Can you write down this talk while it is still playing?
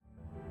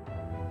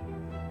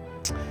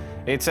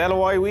It's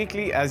LOI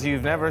Weekly, as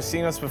you've never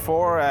seen us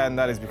before, and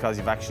that is because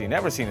you've actually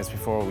never seen us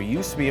before. We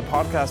used to be a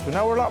podcast, but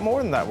now we're a lot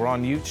more than that. We're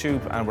on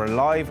YouTube and we're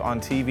live on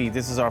TV.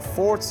 This is our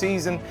 4th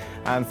season,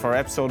 and for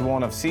episode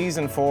 1 of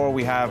season 4,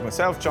 we have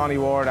myself, Johnny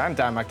Ward, and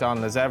Dan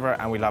McDonald as ever,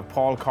 and we'll have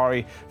Paul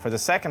Corry for the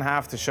second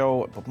half of the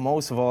show. But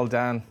most of all,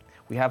 Dan,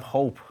 we have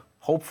hope.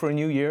 Hope for a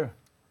new year.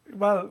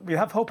 Well, we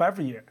have hope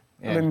every year.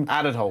 Yeah, I mean,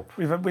 added hope.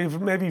 We've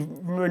maybe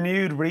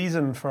renewed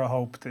reason for a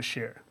hope this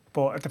year,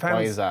 but it depends.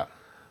 Why is that?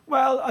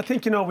 Well, I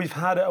think, we've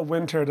had a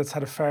winter that's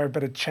had a fair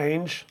bit of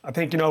change. I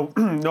think,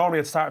 normally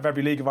at the start of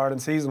every League of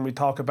Ireland season, we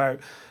talk about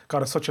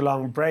such a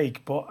long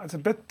break, but it's a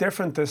bit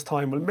different this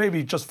time. Well,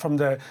 maybe just from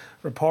the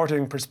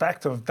reporting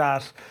perspective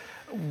that,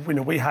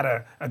 we had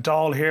a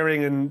Dáil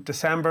hearing in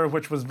December,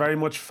 which was very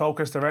much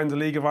focused around the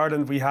League of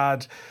Ireland. We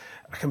had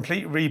a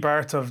complete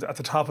rebirth at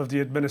the top of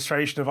the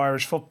administration of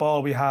Irish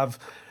football. We have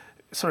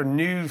sort of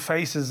new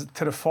faces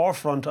to the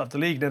forefront of the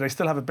league. Now, they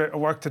still have a bit of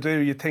work to do,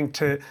 you think,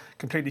 to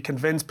completely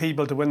convince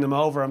people to win them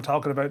over. I'm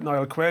talking about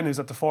Niall Quinn, who's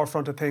at the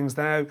forefront of things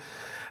now.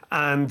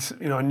 And,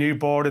 a new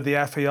board of the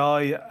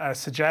FAI, a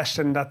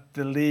suggestion that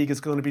the league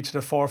is going to be to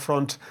the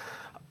forefront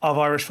of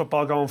Irish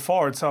football going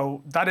forward.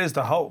 So that is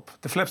the hope.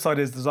 The flip side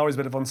is there's always a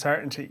bit of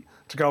uncertainty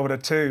to go with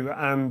it too.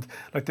 And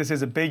this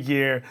is a big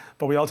year,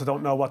 but we also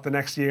don't know what the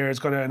next year is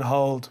going to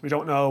hold. We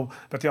don't know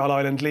about the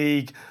All-Ireland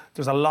League.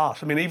 There's a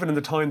lot. I mean, even in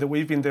the time that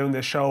we've been doing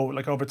this show,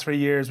 over 3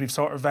 years, we've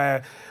sort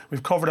of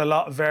we've covered a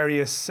lot of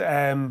various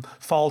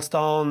false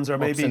dawns or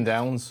maybe ups and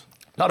downs.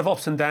 A lot of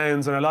ups and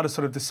downs and a lot of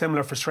sort of the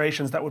similar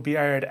frustrations that would be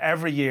aired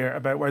every year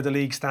about where the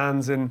league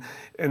stands in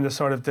the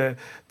sort of the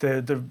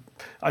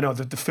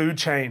food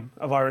chain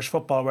of Irish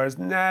football. Whereas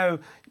now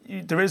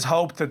there is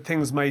hope that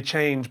things may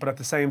change, but at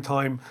the same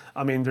time,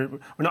 I mean,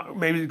 we're not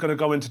maybe going to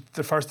go into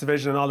the first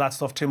division and all that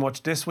stuff too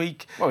much this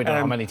week. Well, we don't know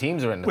how many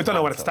teams are in it. We don't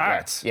know when it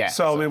starts. Yeah.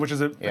 So I mean, which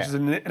is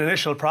an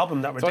initial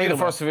problem that we're dealing with.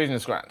 The first division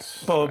is grand.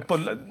 But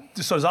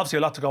so there's obviously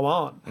a lot to go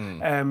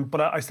on. But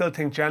I still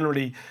think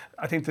generally,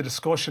 I think the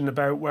discussion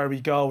about where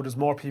we go, there's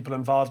more people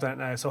involved in it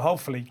now. So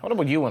hopefully. What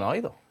about you and I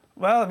though?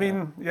 Well, I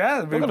mean,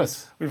 look at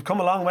us. We've come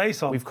a long way,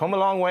 son. We've come a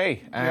long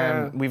way.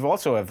 We've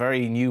also a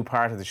very new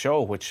part of the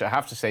show, which I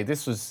have to say,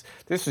 this was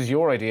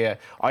your idea.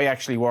 I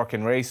actually work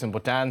in racing,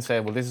 but Dan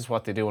said, well, this is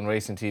what they do on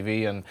Racing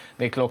TV and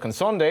Nick Luck on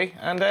Sunday,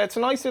 and it's a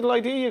nice little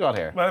idea you got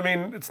here. Well, I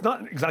mean, it's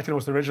not exactly the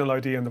most original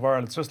idea in the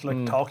world. It's just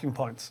talking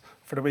points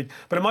for the week.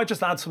 But it might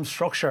just add some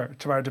structure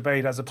to our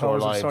debate as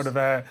opposed to sort of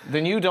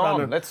the new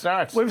dawn. Let's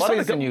start. What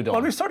is the new dawn?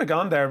 Well, we've sort of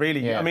gone there,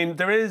 really. Yeah. I mean,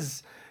 there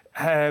is...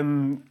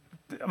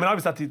 I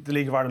was at the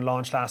League of Ireland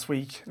launch last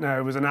week. Now,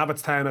 it was in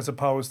Abbottstown as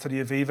opposed to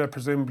the Aviva,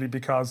 presumably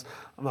because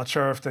I'm not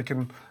sure if they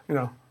can,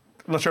 I'm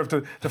not sure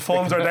if the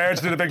funds are there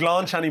to do the big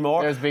launch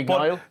anymore. There's big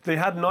Niall. They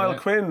had Niall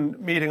Quinn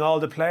meeting all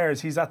the players.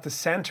 He's at the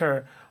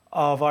centre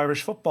of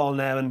Irish football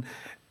now. And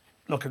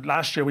look,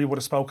 last year we would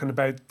have spoken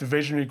about the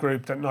visionary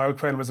group that Niall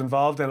Quinn was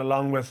involved in,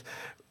 along with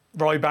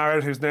Roy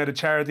Barrett, who's now the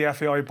chair of the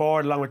FAI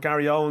board, along with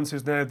Gary Owens,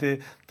 who's now the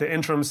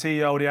interim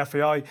CEO of the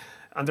FAI.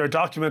 And their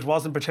document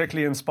wasn't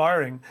particularly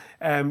inspiring.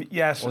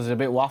 Yet, was it a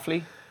bit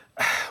waffly?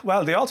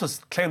 Well, they also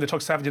claimed they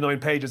took 79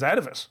 pages out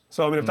of it.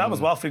 So, I mean, if that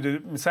was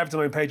waffly,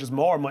 79 pages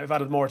more might have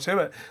added more to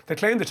it. They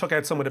claimed they took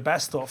out some of the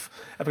best stuff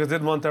because they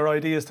didn't want their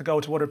ideas to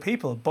go to other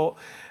people. But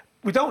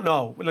we don't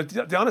know.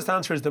 The honest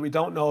answer is that we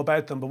don't know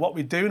about them. But what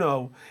we do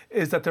know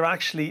is that there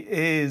actually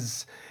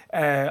is...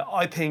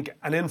 I think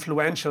an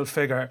influential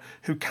figure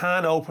who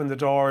can open the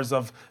doors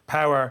of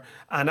power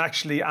and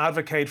actually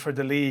advocate for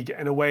the league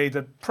in a way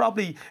that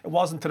probably it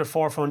wasn't to the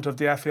forefront of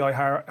the FAI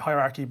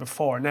hierarchy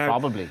before. Now,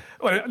 probably.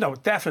 Well, no,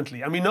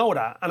 definitely. And we know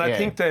that. And I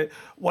think that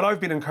what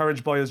I've been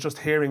encouraged by is just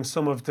hearing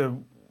some of the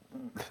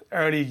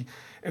early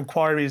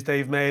inquiries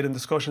they've made and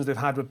discussions they've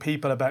had with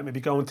people about maybe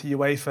going to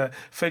UEFA,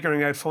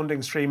 figuring out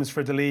funding streams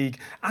for the league,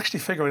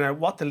 actually figuring out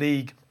what the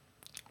league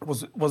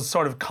was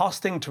sort of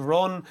costing to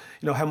run,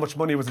 how much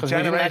money was it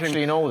generating. We didn't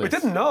actually know this. We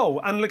didn't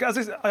know. And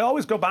as I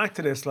always go back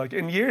to this,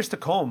 in years to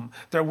come,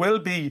 there will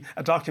be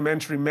a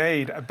documentary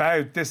made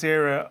about this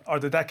era or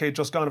the decade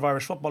just gone of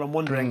Irish football and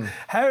wondering,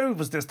 how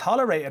was this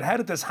tolerated? How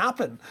did this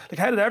happen?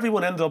 How did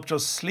everyone end up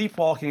just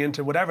sleepwalking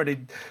into whatever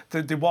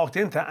they walked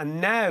into? And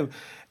now...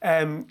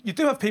 you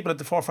do have people at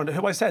the forefront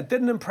who I said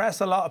didn't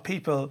impress a lot of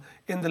people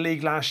in the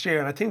league last year,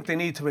 and I think they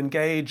need to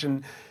engage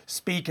and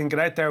speak and get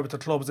out there with the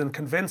clubs and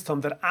convince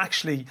them that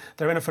actually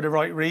they're in it for the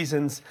right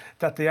reasons,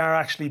 that they are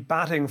actually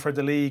batting for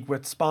the league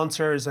with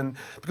sponsors, and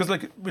because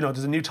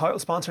there's a new title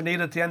sponsor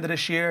needed at the end of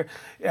this year.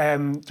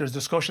 There's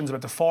discussions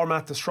about the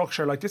format, the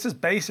structure. This is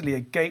basically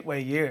a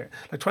gateway year.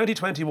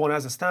 2021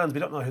 as it stands, we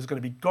don't know who's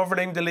going to be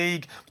governing the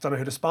league. We don't know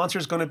who the sponsor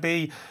is going to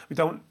be. We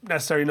don't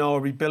necessarily know are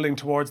we building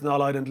towards an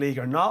All-Ireland League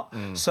or not.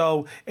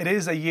 So it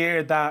is a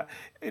year that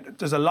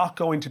there's a lot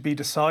going to be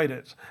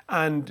decided.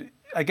 And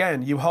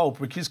again, you hope,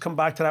 we just come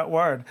back to that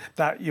word,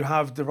 that you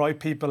have the right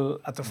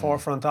people at the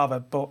forefront of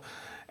it. But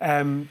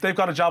they've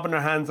got a job in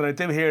their hands, and I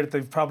do hear that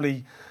they've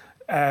probably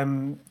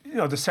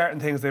there's certain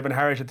things they've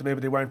inherited that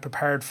maybe they weren't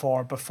prepared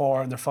for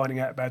before, and they're finding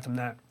out about them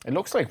now. It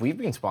looks like we've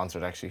been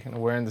sponsored, actually.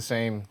 Wearing the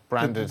same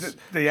branded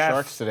the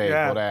shirts today.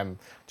 yeah. But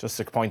just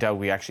to point out,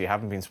 we actually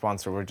haven't been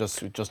sponsored. We're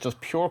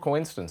just pure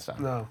coincidence,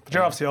 Dan. No, but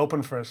you're obviously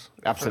open for it.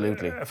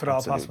 Absolutely. If at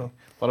all possible.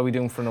 What are we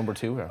doing for number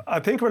 2 here? I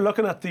think we're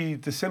looking at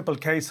the simple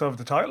case of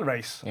the title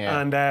race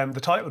and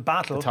the title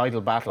battle. The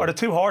title battle. Or the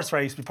 2-horse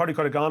race. We probably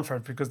could have gone for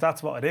it because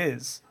that's what it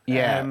is.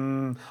 Yeah.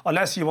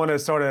 Unless you want to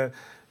sort of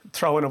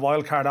throw in a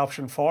wild card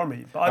option for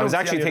me. But I was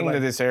actually thinking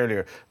of this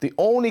earlier. The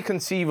only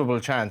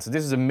conceivable chance,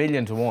 this is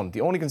 1,000,000 to 1,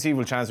 the only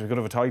conceivable chance we could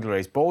have a title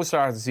race, Bow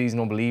started the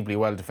season unbelievably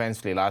well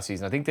defensively last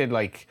season. I think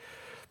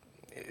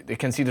they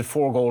conceded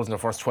 4 goals in their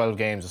first 12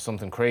 games or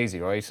something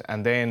crazy, right?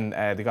 And then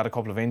they got a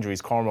couple of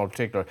injuries, Cornwall in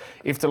particular.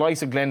 If the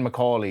likes of Glenn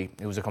McCauley,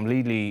 who's a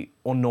completely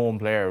unknown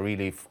player,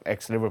 really,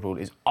 ex-Liverpool,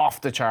 is off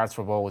the charts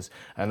for Bows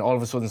and all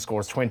of a sudden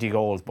scores 20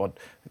 goals, but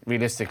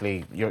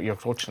realistically, you're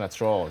clutching at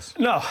straws.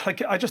 No,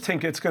 I just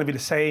think it's going to be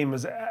the same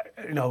as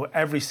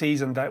every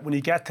season, that when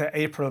you get to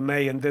April,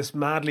 May, and this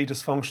madly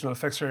dysfunctional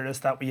fixture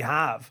list that we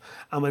have,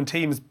 and when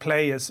teams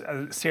play a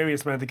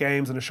serious amount of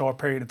games in a short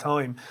period of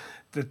time,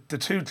 the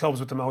 2 clubs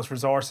with the most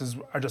resources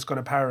are just going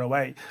to power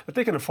away. But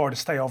they can afford to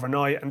stay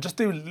overnight and just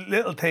do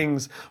little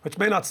things which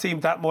may not seem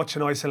that much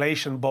in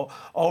isolation, but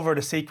over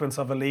the sequence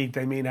of a league,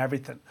 they mean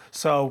everything.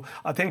 So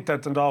I think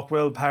that Dundalk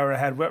will power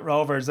ahead with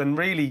Rovers, and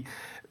really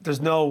there's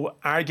no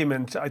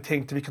argument, I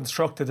think, to be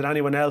constructed that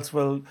anyone else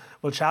will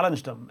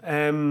challenge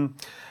them.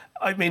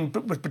 I mean,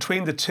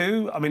 between the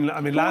two, I mean,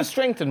 last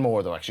strengthened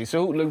more though, actually.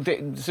 So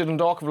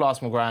Dundalk have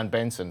lost McGrath and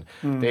Benson.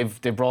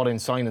 They've brought in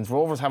signings.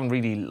 Rovers haven't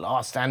really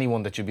lost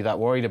anyone that you'd be that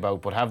worried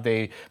about. But have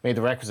they made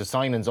the requisite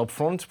signings up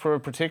front,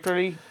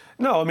 particularly?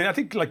 No, I mean, I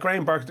think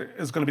Graham Burke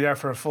is going to be there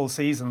for a full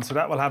season, so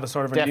that will have a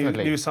sort of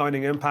a new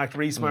signing impact.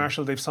 Reece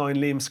Marshall, they've signed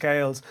Liam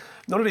Scales.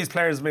 None of these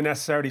players may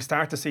necessarily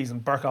start the season.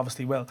 Burke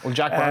obviously will. Will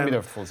Jack Brown be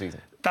there for full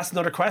season? That's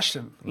another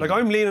question.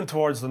 I'm leaning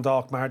towards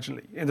Dundalk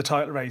marginally in the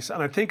title race,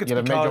 and I think it's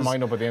You'll because... have made your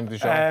mind up at the end of the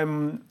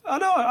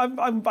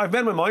show? I've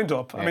made my mind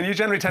up. Yeah. I mean, you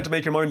generally tend to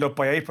make your mind up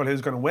by April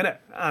who's going to win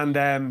it. And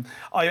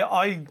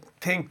I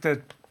think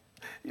that,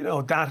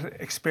 that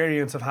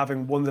experience of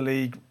having won the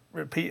league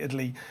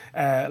repeatedly,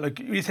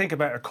 you think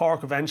about it,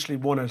 Cork eventually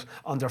won it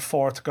on their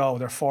 4th go,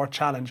 their 4th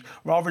challenge.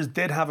 Rovers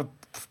did have a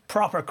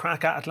proper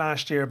crack at it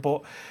last year,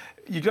 but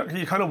you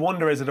kind of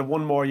wonder, is it a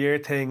 1 more year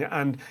thing?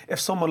 And if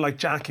someone like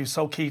Jack, who's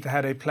so key to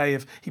how they play,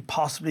 if he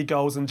possibly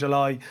goes in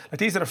July,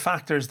 these are the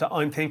factors that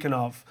I'm thinking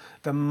of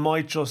that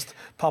might just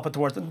pop it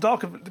towards. And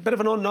Doc, a bit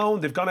of an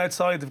unknown. They've gone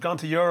outside, they've gone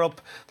to Europe,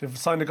 they've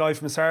signed a guy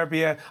from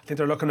Serbia. I think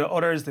they're looking at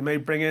others. They may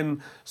bring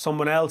in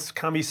someone else,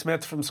 Cammy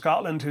Smith from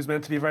Scotland, who's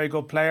meant to be a very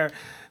good player.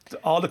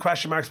 All the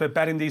question marks about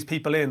betting these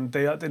people in,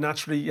 they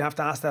naturally, you have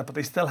to ask that, but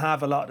they still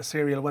have a lot of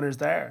serial winners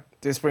there.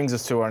 This brings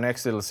us to our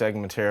next little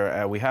segment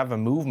here. We have a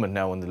movement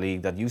now in the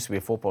league that used to be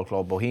a football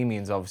club.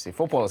 Bohemians, obviously.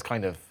 Football is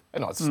kind of,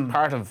 it's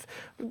part of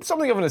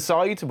something of an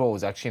aside to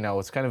Bows, actually, now.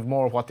 It's kind of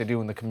more of what they do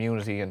in the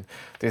community, and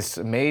this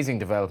amazing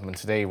development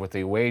today with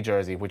the away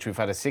jersey, which we've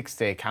had a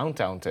 6-day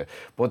countdown to.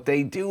 But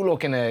they do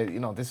look in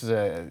this is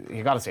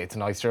you got to say it's a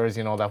nice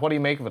jersey and all that. What do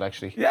you make of it,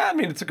 actually? Yeah, I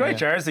mean, it's a great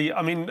jersey.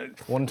 I mean,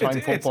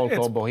 one-time football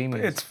club,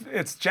 Bohemians.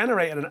 It's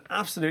generated an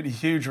absolutely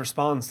huge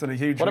response and a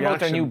huge reaction. What about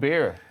their new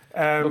beer?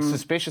 Looks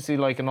suspiciously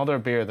like another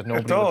beer that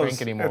nobody will drink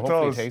anymore.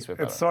 Hopefully it tastes a bit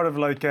better. It's sort of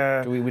like...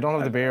 we don't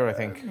have the beer, I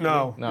think.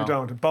 No, we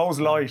don't. Bow's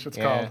Light, it's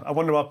called. I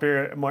wonder what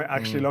beer it might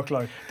actually look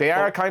like. They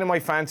are kind of my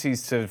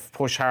fancies to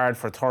push hard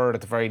for 3rd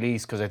at the very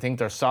least, because I think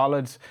they're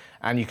solid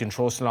and you can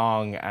trust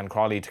Long and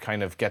Crawley to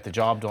kind of get the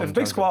job done. They've a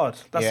big squad.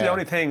 That's the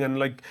only thing. And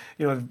like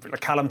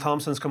Callum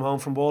Thompson's come home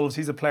from Wolves.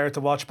 He's a player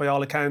to watch by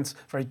all accounts.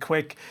 Very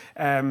quick.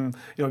 You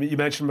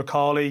mentioned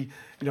McCauley.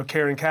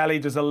 Kieran Kelly.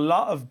 There's a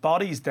lot of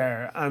bodies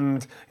there,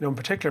 and in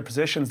particular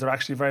positions they're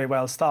actually very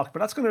well stocked. But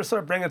that's going to sort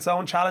of bring its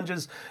own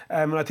challenges.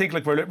 And I think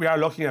we are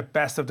looking at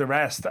best of the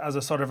rest as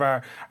a sort of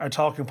our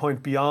talking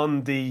point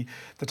beyond the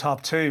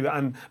top 2.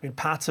 And I mean,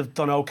 Pats have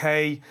done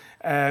okay.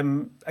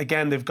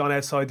 Again, they've gone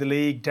outside the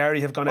league.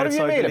 Derry have gone outside the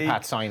league. What have you made of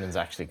Pat signings,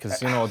 actually?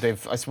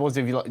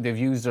 Because they've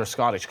used their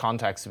Scottish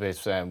contacts a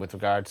bit with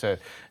regard to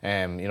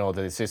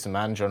the assistant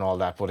manager and all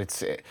that. But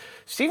it's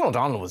Stephen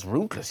O'Donnell was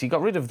ruthless. He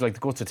got rid of the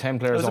guts of 10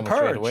 players almost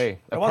straight away.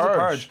 It was a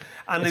purge.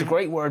 And it's a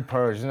great word,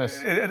 purge, isn't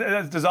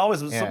it? There's always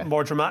something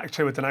more dramatic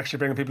to it than actually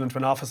bringing people into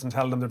an office and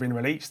telling them they're being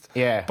released.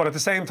 Yeah. But at the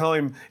same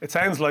time, it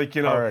sounds like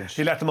he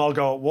let them all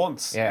go at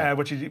once,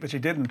 which he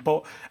didn't.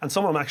 And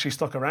some of them actually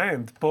stuck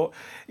around. But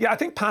yeah, I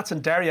think Pats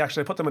and Derry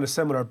actually, I put them in a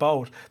similar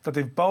boat, that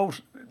they've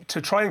both,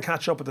 to try and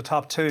catch up with the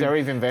top 2.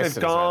 Derry've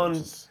invested.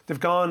 They've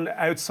gone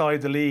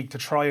outside the league to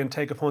try and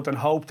take a punt and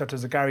hope that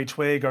there's a Gary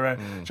Twigg or a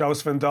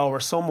Joseph Doe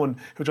or someone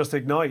who just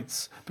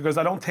ignites, because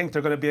I don't think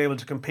they're going to be able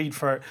to compete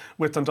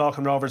with Dundalk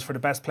and Rovers for the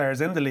best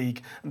players in the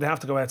league, and they have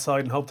to go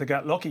outside and hope to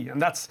get lucky.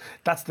 And that's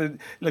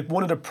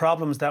one of the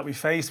problems that we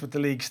face with the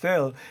league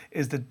still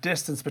is the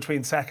distance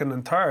between 2nd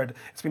and 3rd.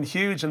 It's been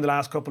huge in the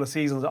last couple of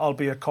seasons,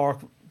 albeit Cork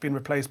being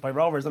replaced by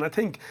Rovers, and I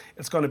think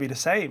it's going to be the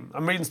same.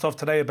 I'm reading stuff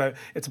today about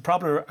it's a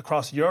problem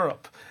across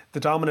Europe, the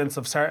dominance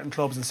of certain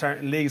clubs in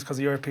certain leagues because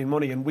of European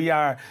money, and we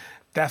are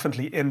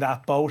definitely in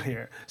that boat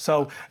here.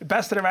 So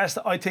best of the rest,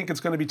 I think it's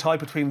going to be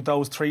tight between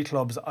those three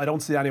clubs. I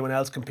don't see anyone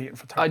else competing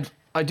for third.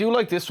 I do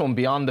like this one,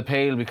 Beyond the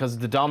Pale, because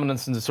of the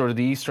dominance in the sort of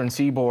the eastern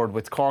seaboard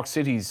with Cork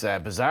City's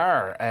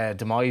bizarre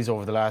demise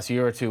over the last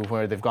year or two,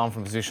 where they've gone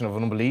from a position of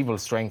unbelievable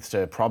strength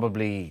to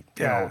probably,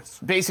 you know,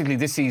 basically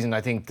this season,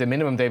 I think the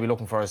minimum they'd be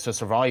looking for is to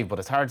survive, but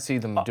it's hard to see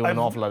them doing an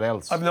awful lot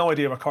else. I've no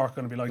idea what Cork are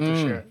going to be like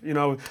this year. You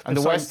know, and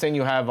the West then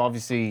you have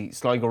obviously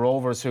Sligo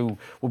Rovers, who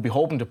would be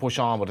hoping to push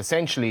on, but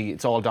essentially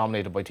it's all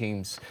dominated by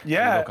teams.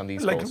 Yeah, look on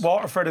these like goals.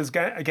 Waterford is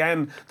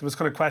again. There was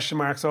kind of question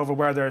marks over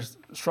where their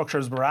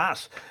structures were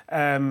at.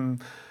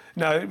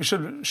 Now, we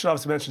should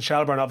obviously mention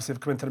Shelbourne, obviously, have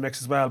come into the mix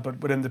as well,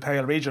 but within the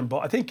Pale region. But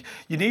I think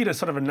you need a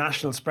sort of a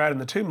national spread, and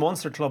the two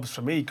monster clubs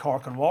for me,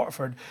 Cork and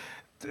Waterford,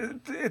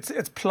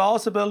 it's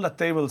plausible that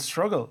they will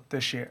struggle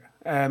this year.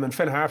 And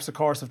Finn Harps, of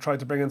course, have tried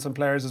to bring in some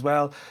players as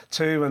well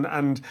too,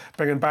 and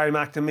bring in Barry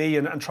McNamee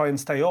and try and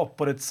stay up.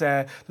 But it's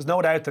there's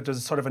no doubt that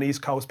there's sort of an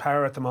East Coast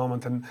power at the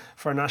moment, and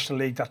for a national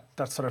league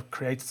that sort of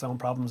creates its own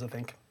problems, I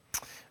think.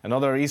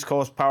 Another East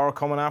Coast power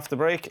coming after the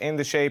break in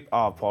the shape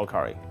of Paul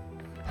Corry.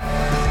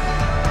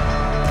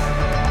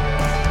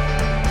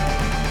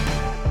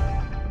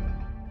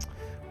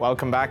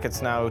 Welcome back.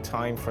 It's now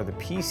time for the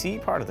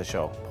PC part of the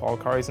show. Paul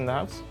Corry's in the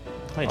house.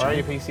 Hi, How are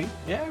you, PC?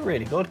 Yeah,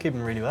 really good.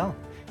 Keeping really well.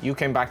 You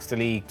came back to the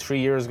league 3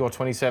 years ago,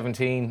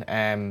 2017.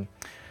 I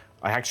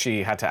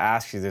actually had to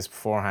ask you this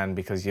beforehand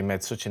because you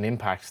made such an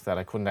impact that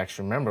I couldn't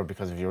actually remember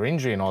because of your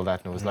injury and all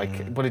that. And it was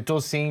like, but it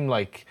does seem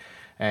like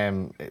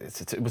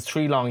it was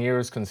 3 long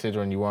years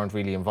considering you weren't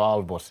really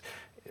involved. But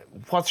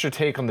what's your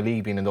take on the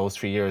league being in those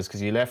 3 years?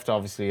 Because you left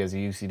obviously as a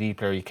UCD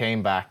player, you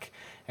came back.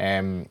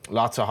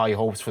 Lots of high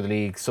hopes for the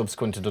league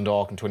subsequent to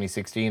Dundalk in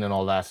 2016 and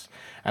all that.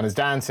 And as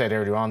Dan said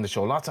earlier on the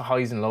show, lots of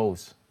highs and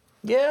lows.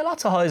 Yeah,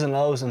 lots of highs and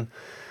lows, and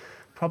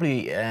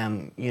probably,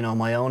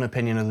 my own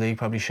opinion of the league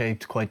probably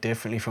shaped quite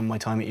differently from my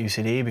time at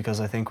UCD, because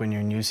I think when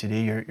you're in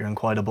UCD, you're in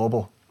quite a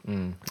bubble.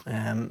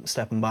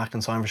 Stepping back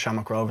and signing for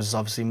Shamrock Rovers is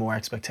obviously more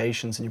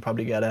expectations, and you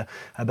probably get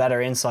a better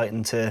insight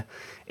into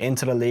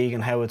the league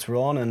and how it's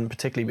run, and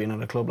particularly being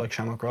at a club like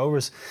Shamrock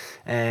Rovers,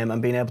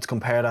 and being able to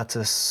compare that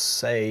to,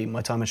 say,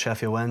 my time at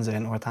Sheffield Wednesday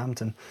in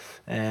Northampton.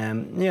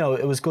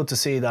 It was good to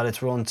see that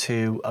it's run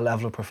to a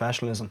level of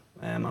professionalism,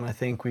 and I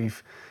think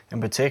we've, in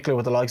particular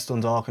with the likes of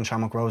Dundalk and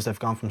Shamrock Rovers, they've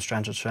gone from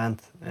strength to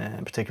strength,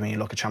 particularly when you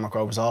look at Shamrock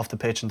Rovers off the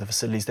pitch and the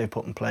facilities they've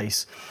put in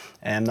place,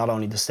 not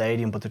only the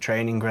stadium but the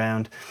training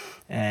ground,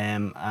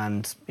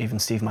 and even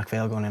Steve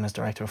McPhail going in as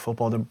director of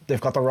football.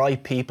 They've got the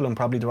right people in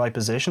probably the right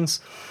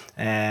positions,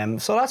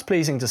 so that's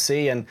pleasing to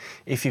see. And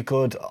if you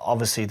could,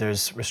 obviously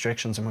there's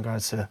restrictions in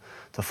regards to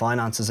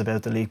finances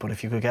about the league, but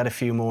if you could get a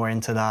few more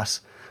into that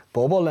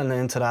bubble and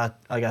into that,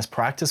 I guess,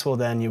 practice, well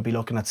then you'll be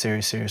looking at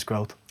serious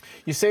growth.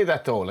 You say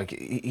that though, like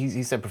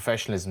he said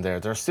professionalism there.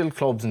 There are still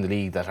clubs in the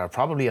league that are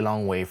probably a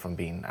long way from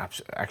being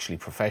actually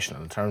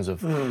professional in terms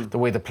of the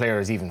way the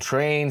players even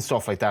train,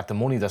 stuff like that, the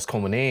money that's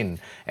coming in.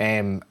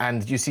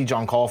 And you see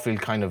John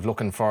Caulfield kind of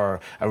looking for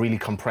a really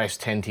compressed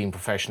 10-team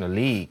professional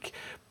league.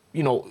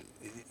 You know,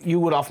 you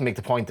would often make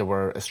the point that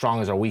we're as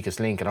strong as our weakest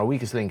link, and our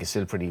weakest link is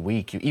still pretty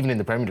weak, even in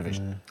the Premier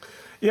Division.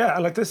 Yeah,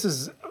 like this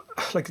is,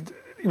 like,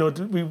 you know,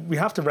 we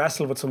have to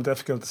wrestle with some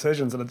difficult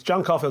decisions, and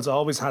John Caulfield's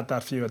always had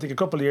that view. I think a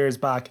couple of years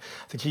back,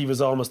 I think he was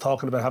almost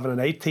talking about having an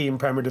 8-team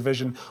Premier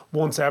Division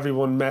once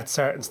everyone met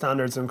certain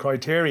standards and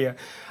criteria.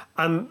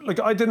 And like,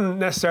 I didn't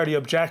necessarily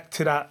object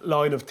to that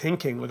line of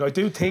thinking. Like, I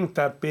do think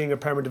that being a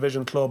Premier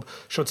Division club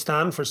should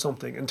stand for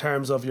something in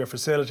terms of your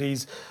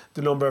facilities,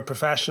 the number of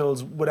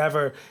professionals,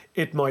 whatever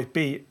it might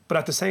be. But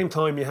at the same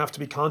time, you have to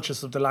be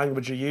conscious of the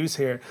language you use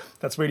here.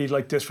 That's really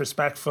like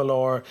disrespectful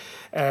or,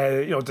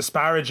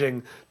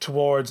 disparaging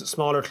towards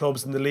smaller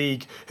clubs in the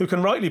league, who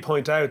can rightly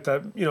point out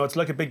that, you know, it's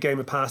like a big game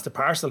of pass the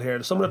parcel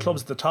here. Some of the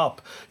clubs at the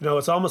top, you know,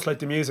 it's almost like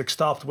the music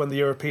stopped when the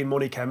European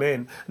money came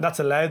in, and that's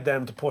allowed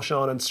them to push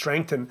on and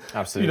strengthen.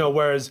 Absolutely. You know,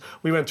 whereas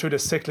we went through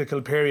this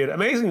cyclical period.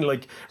 Amazingly,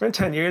 like around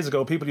 10 years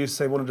ago, people used to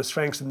say one of the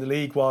strengths in the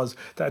league was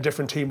that a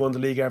different team won the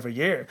league every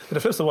year. But the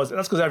flip side was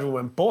that's because everyone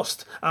went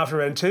bust after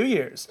around 2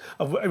 years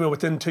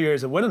within 2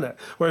 years of winning it.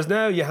 Whereas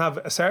now you have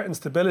a certain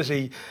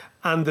stability,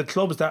 and the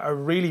clubs that are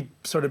really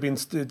sort of being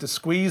the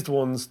squeezed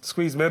ones,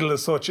 squeezed middle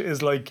as such, is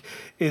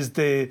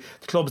the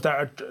clubs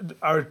that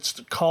are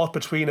caught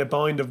between a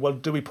bind of, well,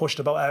 do we push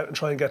the boat out and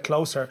try and get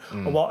closer,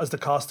 or what is the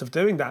cost of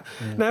doing that?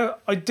 Now,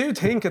 I do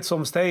think at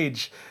some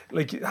stage,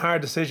 like,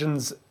 hard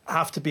decisions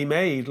have to be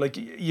made. Like,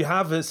 you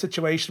have a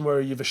situation where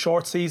you have a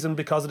short season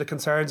because of the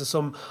concerns of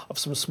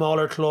some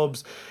smaller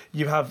clubs.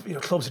 You have, you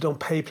know, clubs who don't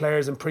pay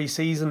players in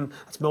pre-season.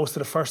 That's most of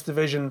the first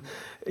division.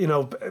 You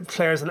know,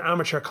 players in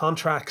amateur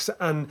contracts,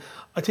 and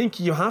I think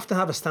you have to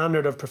have a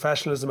standard of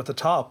professionalism at the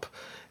top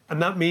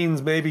And that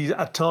means maybe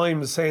at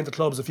times saying to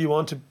clubs, if you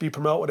want to be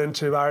promoted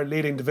into our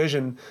leading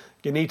division,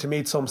 you need to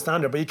meet some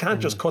standard. But you can't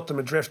just cut them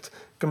adrift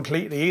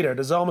completely either.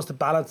 There's almost a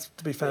balance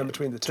to be found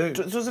between the two.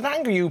 Does it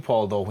anger you,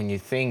 Paul, though, when you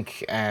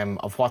think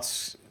of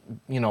what's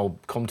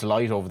come to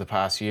light over the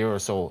past year or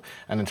so,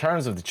 and in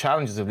terms of the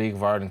challenges of League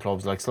of Ireland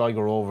clubs like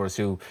Sligo Rovers,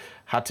 who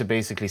had to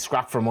basically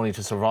scrap for money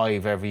to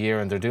survive every year,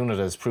 and they're doing it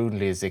as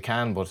prudently as they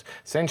can, but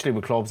essentially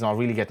with clubs not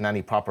really getting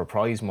any proper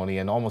prize money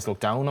and almost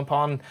looked down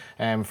upon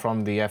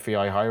from the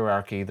FAI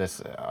hierarchy,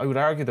 that I would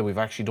argue that we've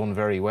actually done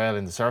very well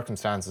in the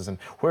circumstances. And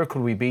where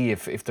could we be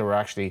if there were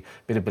actually a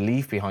bit of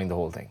belief behind the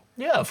whole thing?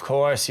 Yeah, of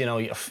course.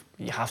 You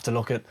have to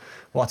look at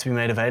what's been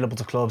made available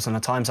to clubs, and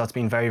at times that's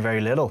been very,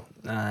 very little.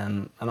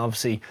 And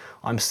obviously,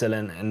 I'm still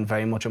in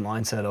very much a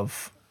mindset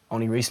of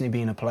only recently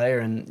being a player,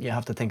 and you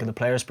have to think of the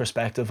player's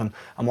perspective and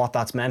what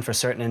that's meant for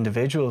certain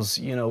individuals.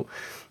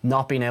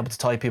 Not being able to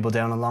tie people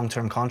down on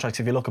long-term contracts.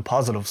 If you look at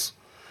positives,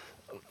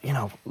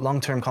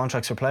 long-term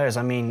contracts for players,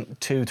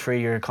 2-3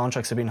 year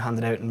contracts have been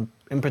handed out, and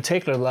in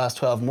particular the last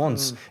 12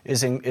 months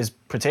is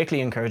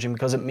particularly encouraging,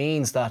 because it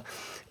means that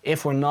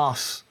if we're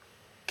not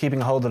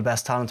keeping a hold of the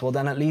best talent, well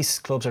then at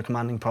least clubs are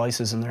commanding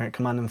prices and they're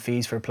commanding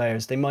fees for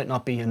players. They might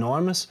not be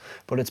enormous,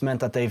 but it's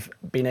meant that they've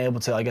been able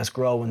to, I guess,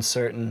 grow in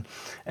certain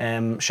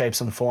shapes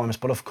and forms.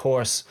 But of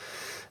course,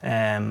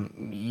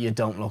 you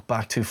don't look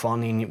back too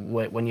fondly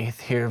when you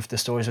hear of the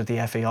stories with the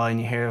FAI, and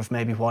you hear of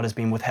maybe what has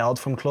been withheld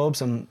from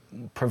clubs and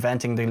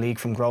preventing the league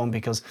from growing,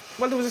 because...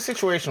 Well, there was a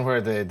situation where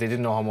they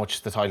didn't know how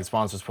much the title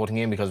sponsor was putting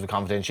in because of a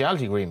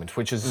confidentiality agreement,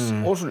 which is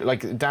utterly,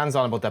 like Dan's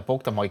on about that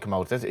book that might come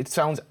out. It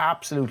sounds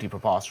absolutely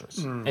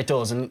preposterous. It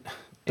does, and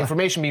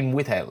information being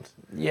withheld.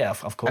 Yeah,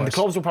 of course. And the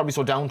clubs were probably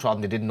so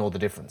downtrodden they didn't know the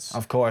difference.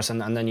 Of course,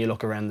 and then you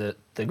look around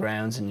the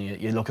grounds and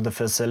you look at the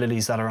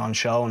facilities that are on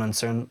show, and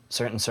in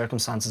certain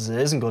circumstances it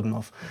isn't good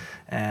enough.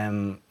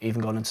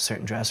 Even going into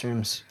certain dressing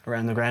rooms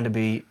around the ground to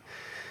be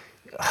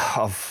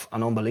of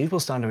an unbelievable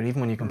standard.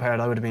 Even when you compare it,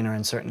 I would have been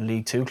around certain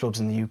League 2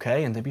 clubs in the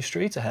UK and they'd be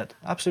streets ahead,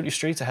 absolutely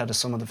streets ahead of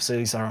some of the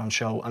facilities that are on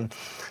show. And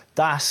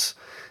that,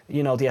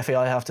 the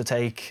FAI have to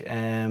take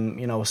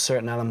a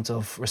certain element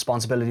of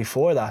responsibility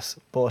for that,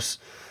 but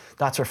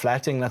that's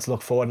reflecting. Let's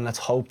look forward and let's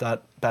hope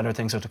that better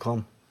things are to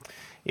come.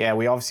 Yeah,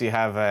 we obviously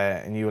have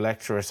a new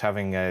electorate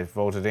having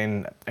voted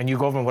in a new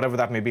government, whatever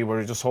that may be.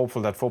 We're just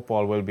hopeful that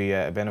football will be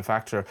a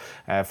benefactor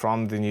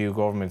from the new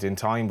government in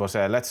time. But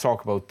let's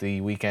talk about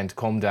the weekend to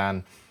come,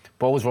 Dan.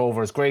 Bohs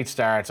Rovers, great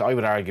start. I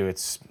would argue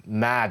it's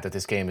mad that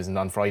this game isn't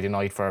on Friday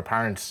night for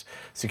apparent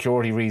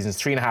security reasons.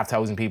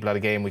 3,500 people at a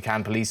game, we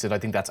can't police it. I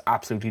think that's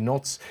absolutely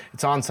nuts.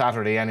 It's on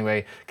Saturday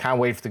anyway. Can't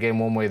wait for the game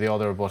one way or the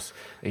other, but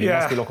you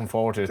must be looking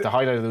forward to it. It's the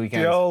highlight of the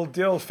weekend.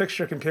 The old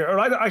fixture computer.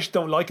 I actually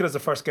don't like it as the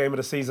first game of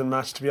the season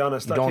match, to be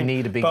honest. You don't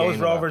need a big game.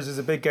 Bohs Rovers is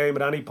a big game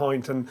at any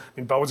point, and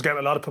Bohs getting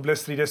a lot of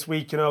publicity this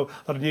week. A lot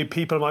of new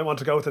people might want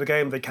to go to the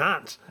game. They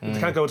can't. They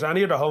can't go to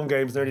any of their home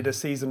games nearly this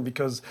season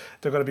because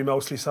they're going to be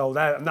mostly sold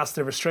out, and that's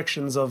the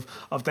restrictions of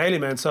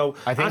Dalymount. So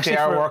I think they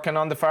are working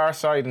on the far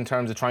side in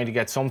terms of trying to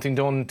get something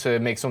done to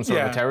make some sort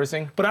of a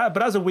terracing. But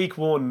as a week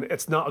one,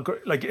 it's not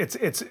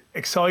it's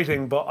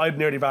exciting. But I'd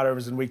nearly rather it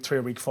was in week 3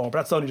 or week 4. But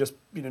that's only just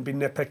being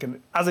nitpicking.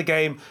 As a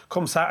game,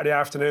 come Saturday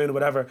afternoon or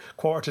whatever,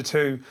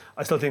 1:45,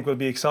 I still think we'll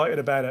be excited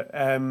about it.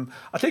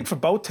 I think for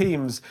both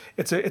teams,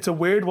 it's a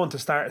weird one to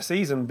start a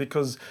season,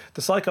 because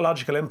the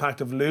psychological impact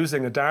of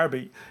losing a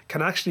derby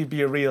can actually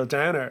be a real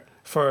downer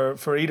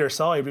for either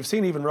side. We've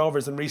seen even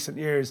Rovers in recent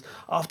years,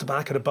 off the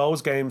back of the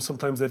Bohs game,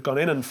 sometimes they've gone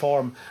in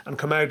form and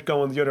come out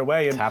going the other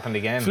way. And it's happened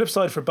again. Flip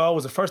side for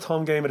Bohs, the first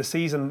home game of the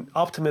season,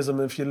 optimism.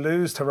 If you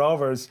lose to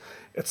Rovers,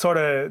 it's sort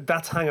of,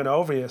 that's hanging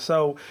over you.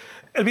 So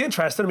it'll be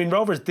interesting.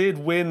 Rovers did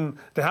win.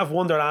 They have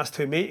won their last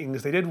 2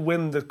 meetings. They did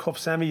win the cup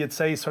semi, you'd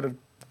say, sort of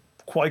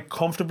quite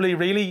comfortably,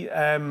 really.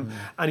 And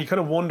you kind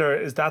of wonder,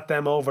 is that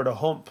them over the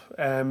hump?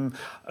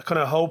 I kind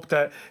of hope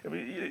that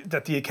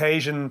the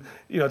occasion,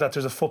 that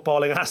there's a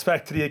footballing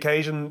aspect to the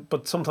occasion,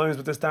 but sometimes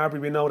with this derby,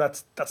 we know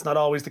that's not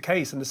always the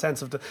case in the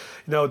sense of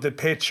the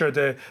pitch or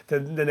the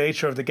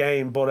nature of the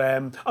game. But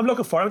I'm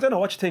looking forward. I don't know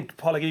what you think,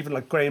 Paul, even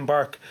like Graham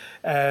Burke,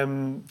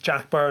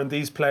 Jack Byrne,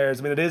 these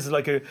players. It is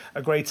like a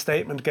great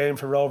statement game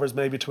for Rovers,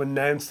 maybe, to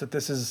announce that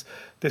this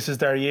is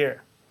their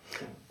year.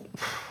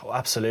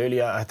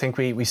 Absolutely. I think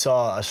we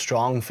saw a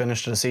strong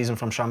finish to the season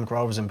from Shamrock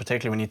Rovers, in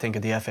particular when you think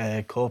of the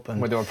FAI Cup.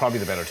 And they were probably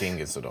the better team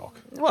against the Dock.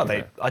 Well,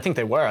 I think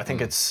they were. I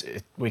think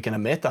we can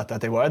admit that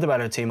they were the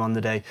better team on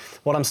the day.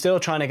 What I'm still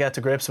trying to get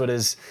to grips with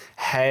is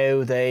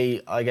how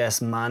they, I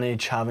guess,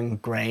 manage having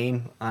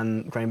Graham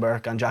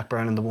Burke and Jack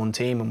Byrne in the one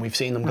team, and we've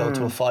seen them go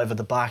to a 5 at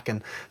the back,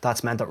 and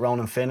that's meant that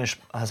Ronan Finnish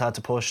has had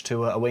to push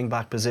to a wing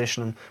back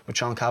position, and with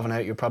Sean Cavan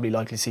out, you're probably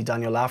likely to see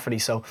Daniel Lafferty.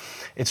 So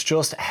it's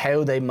just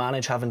how they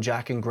manage having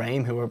Jack and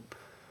Graham, who are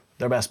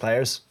their best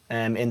players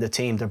in the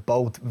team. They're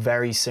both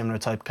very similar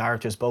type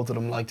characters. Both of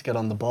them like to get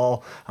on the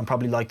ball and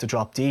probably like to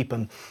drop deep,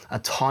 and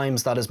at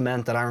times that has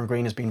meant that Aaron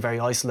Green has been very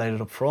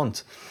isolated up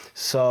front.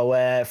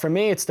 So for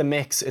me, it's the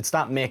mix. It's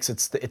that mix.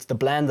 It's the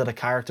blend of the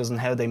characters and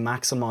how they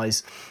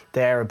maximise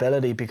their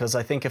ability, because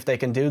I think if they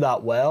can do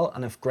that well,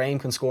 and if Graham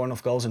can score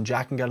enough goals and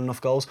Jack can get enough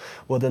goals,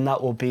 well, then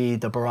that will be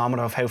the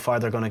barometer of how far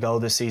they're going to go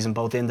this season,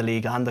 both in the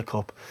league and the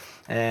cup.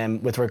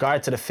 With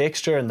regard to the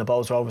fixture and the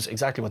Bohs Rovers,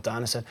 exactly what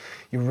Dana said,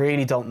 you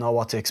really don't know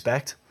what to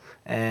expect,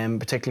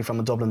 particularly from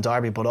a Dublin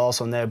derby, but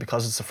also now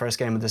because it's the first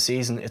game of the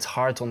season, it's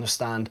hard to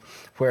understand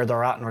where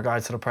they're at in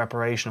regards to the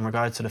preparation, in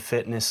regards to the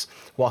fitness,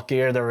 what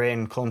gear they're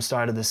in come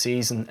start of the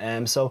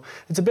season. So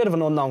it's a bit of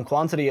an unknown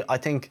quantity. I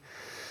think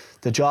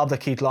the job that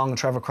Keith Long and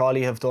Trevor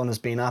Crowley have done has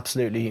been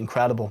absolutely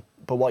incredible.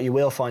 But what you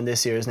will find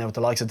this year is now with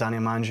the likes of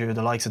Daniel Manju,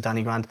 the likes of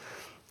Danny Grant,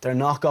 they're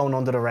not going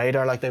under the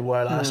radar like they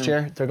were last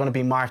year. They're going to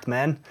be marked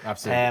men.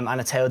 Absolutely. And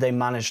it's how they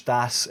manage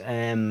that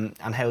and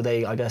how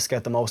they, I guess,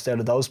 get the most out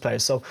of those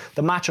players. So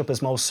the matchup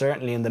is most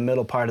certainly in the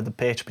middle part of the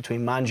pitch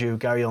between Manju,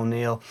 Gary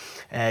O'Neill,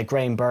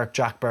 Graham Burke,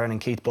 Jack Byrne and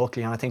Keith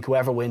Buckley. And I think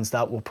whoever wins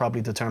that will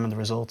probably determine the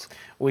result.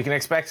 We can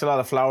expect a lot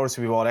of flowers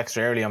to be bought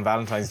extra early on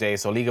Valentine's Day,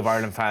 so League of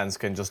Ireland fans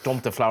can just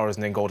dump the flowers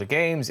and then go to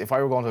games. If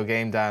I were going to a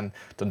game, Dan,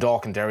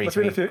 Dundalk and Derry... What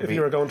do you mean if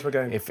you were going to a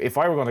game? If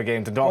I were going to a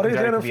game, Dundalk and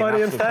Derry could be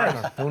an absolute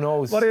banger. Who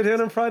knows? What are you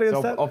doing on Friday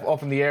instead?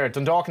 Up in the air.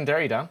 Dundalk and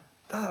Derry, Dan.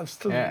 I'm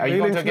still Are you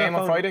going to a game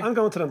on Friday? I'm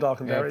going to Dundalk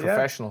and Derry,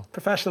 professional.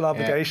 Professional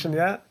obligation,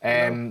 yeah.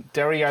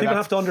 Derry are... People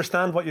have to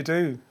understand what you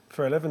do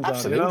for a living, John.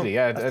 Absolutely,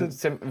 you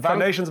know?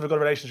 Foundations of a good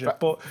relationship.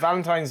 But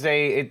Valentine's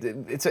Day,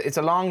 it's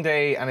a long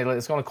day, and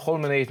it's going to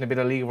culminate in a bit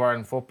of League of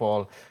Ireland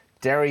football.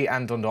 Derry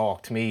and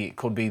Dundalk, to me,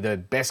 could be the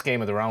best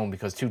game of the round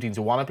because two teams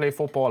who want to play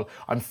football.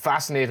 I'm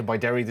fascinated by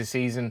Derry this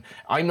season.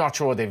 I'm not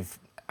sure they've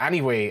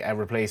anyway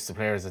replaced the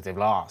players that they've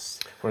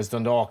lost, whereas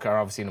Dundalk are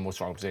obviously in a much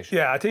stronger position.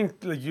 Yeah, I think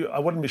I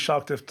wouldn't be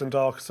shocked if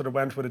Dundalk sort of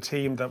went with a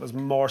team that was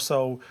more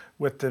so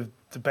with the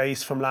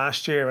base from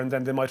last year, and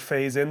then they might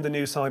phase in the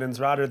new signings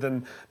rather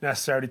than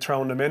necessarily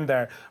throwing them in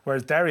there.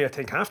 Whereas Derry, I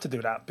think, have to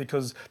do that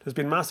because there's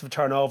been massive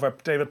turnover.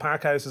 David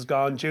Parkhouse is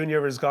gone,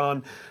 Junior is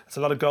gone. It's a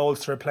lot of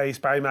goals to replace.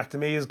 Barry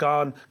McNamee is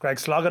gone. Greg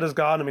Sloggett is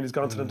gone. I mean, he's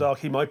gone to Dundalk.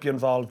 He might be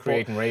involved.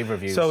 Creating rave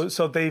reviews.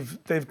 So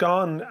they've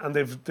gone and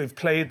they've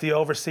played the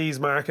overseas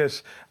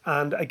market.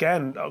 And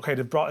again, okay,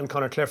 they've brought in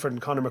Conor Clifford and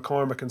Conor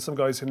McCormick and some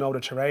guys who know the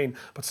terrain.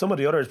 But some of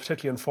the others,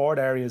 particularly in forward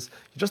areas,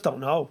 you just don't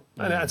know.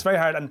 And it's very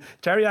hard. And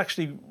Derry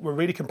actually were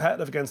really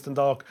competitive against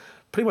Dundalk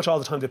pretty much all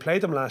the time they played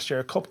them last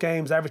year. Cup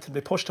games, everything,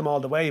 they pushed them all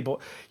the way. But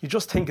you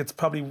just think it's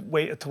probably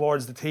weighted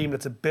towards the team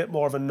that's a bit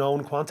more of a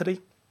known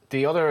quantity.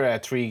 The other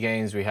three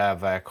games we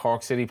have,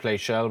 Cork City play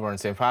Shelbourne,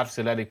 St Patrick's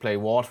Athletic play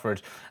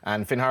Waterford,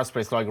 and Finn Harps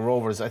plays Sligo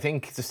Rovers. I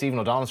think the Stephen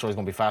O'Donnell story is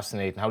going to be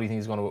fascinating. How do you think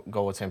he's going to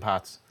go with St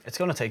Pat's? It's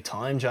going to take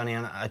time, Johnny,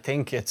 and I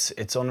think it's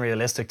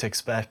unrealistic to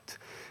expect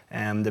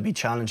to be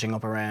challenging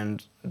up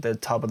around the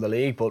top of the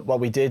league. But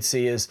what we did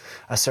see is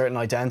a certain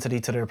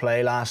identity to their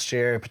play last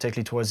year,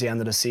 particularly towards the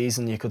end of the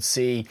season. You could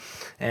see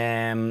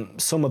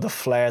some of the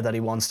flair that he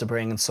wants to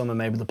bring and some of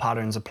maybe the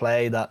patterns of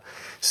play that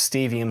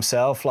Stevie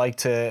himself liked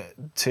to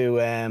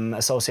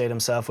associate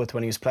himself with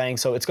when he was playing.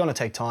 So it's going to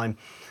take time.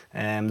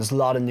 There's a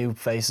lot of new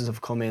faces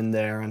have come in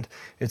there, and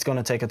it's going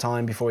to take a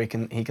time before he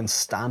can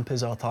stamp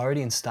his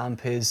authority and stamp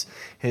his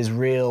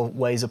real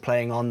ways of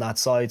playing on that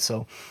side.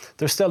 So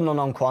there's still an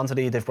unknown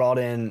quantity. They've brought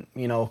in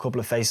a couple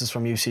of faces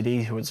from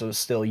UCD who are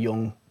still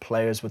young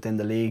players within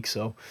the league.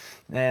 So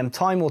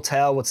time will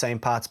tell with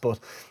St Pat's, but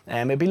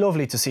it'd be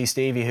lovely to see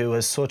Stevie, who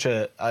has such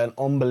an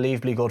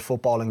unbelievably good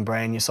footballing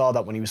brain. You saw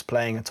that when he was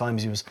playing. At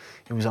times he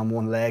was on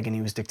one leg and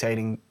he was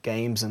dictating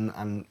games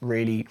and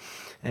really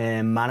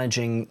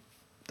managing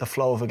the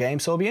flow of a game.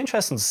 So it'll be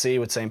interesting to see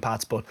with St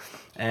Pat's, but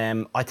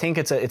I think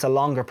it's a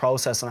longer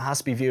process, and it has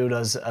to be viewed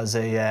as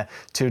a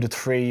 2 to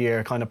 3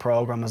 year kind of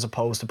programme as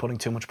opposed to putting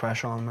too much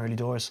pressure on them early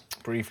doors.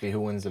 Briefly, who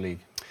wins the league?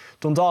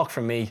 Dundalk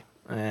for me.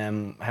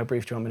 How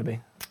brief do you want me to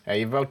be?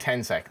 You've about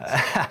 10 seconds.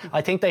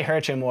 I think they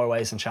hurt you in more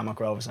ways than Shamrock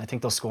Rovers, and I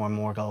think they'll score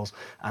more goals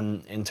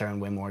and in turn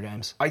win more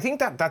games. I think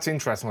that's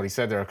interesting what he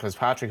said there, because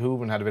Patrick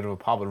Hooban had a bit of a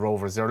pop at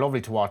Rovers. They're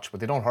lovely to watch,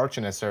 but they don't hurt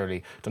you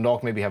necessarily.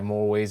 Dundalk maybe have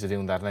more ways of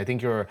doing that, and I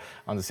think you're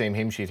on the same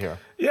hymn sheet here.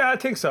 Yeah, I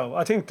think so.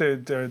 I think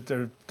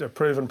they're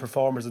proven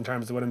performers in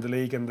terms of winning the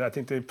league, and I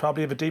think they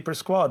probably have a deeper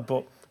squad, but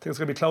I think it's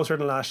going to be closer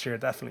than last year,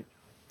 definitely.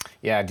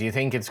 Yeah, do you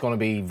think it's going to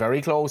be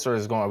very close, or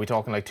are we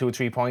talking like 2 or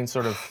 3 points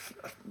sort of?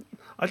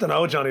 I don't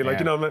know, Johnny.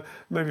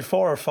 Maybe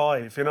 4 or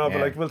 5.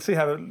 But we'll see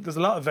how. There's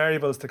a lot of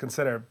variables to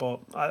consider, but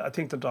I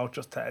think the dog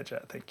just edge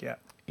it. I think, yeah.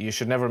 You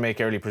should never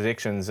make early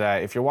predictions.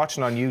 If you're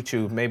watching on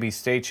YouTube, maybe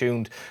stay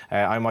tuned.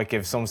 I might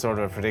give some sort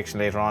of a prediction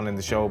later on in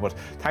the show. But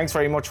thanks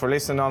very much for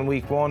listening on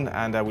week 1,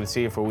 and we'll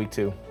see you for week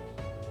 2.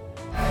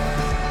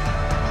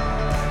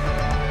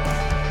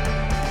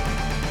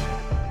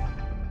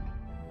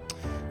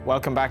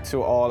 Welcome back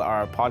to all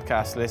our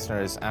podcast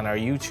listeners and our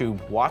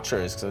YouTube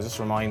watchers, because I was just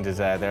reminded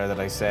there that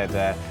I said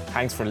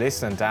thanks for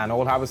listening, Dan.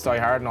 Old habits die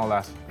hard and all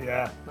that.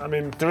 Yeah, I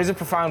mean... There is a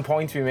profound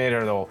point to be made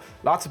here, though.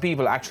 Lots of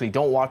people actually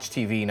don't watch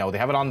TV now. They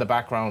have it on the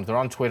background. They're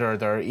on Twitter.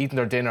 They're eating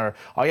their dinner.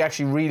 I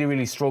actually really,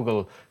 really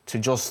struggle to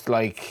just,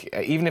 like,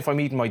 even if I'm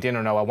eating my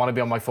dinner now, I want to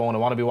be on my phone. I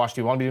want to be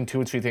watching TV. I want to be doing 2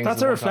 or 3 things.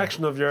 That's a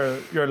reflection of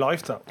your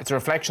life, though. It's a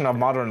reflection of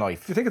modern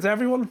life. Do you think it's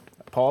everyone?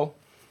 Paul?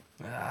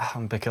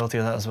 I'm a bit guilty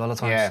of that as well at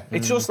times. Yeah,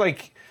 it's just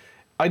like...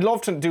 I'd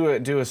love to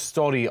do a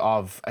study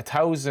of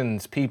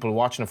 1,000 people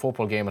watching a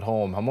football game at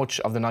home, how much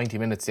of the 90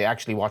 minutes they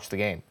actually watch the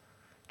game.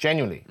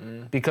 Genuinely.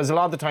 Because a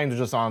lot of the time they're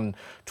just on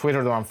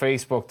Twitter, they're on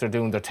Facebook, they're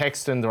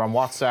texting, they're on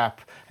WhatsApp,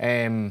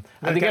 and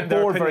they get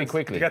bored very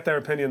quickly. They get their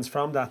opinions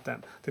from that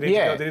then. They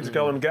need to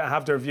go and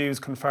have their views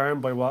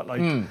confirmed by what,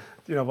 like,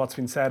 you know, what's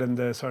been said in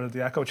the sort of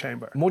the echo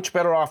chamber. Much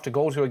better off to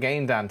go to a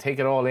game, Dan, take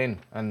it all in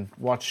and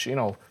watch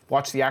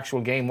the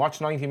actual game,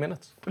 watch 90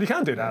 minutes. But you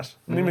can do that.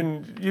 I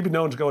mean, you've been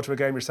known to go to a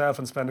game yourself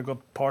and spend a good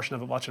portion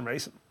of it watching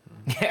racing.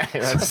 Yeah,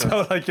 that's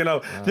so like, you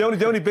know, the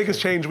only biggest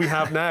change we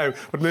have now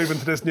with moving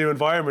to this new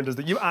environment is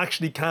that you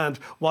actually can't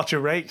watch a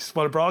race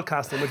while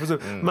broadcasting, which was a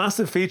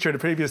massive feature in the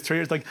previous 3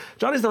 years. Like,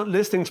 Johnny's not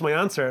listening to my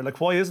answer.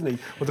 Like, why isn't he?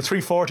 Well, the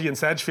 340 in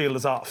Sedgefield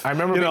is off. I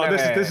remember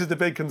this is the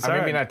big concern. I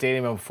remember being at Daily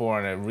Mail before,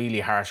 and a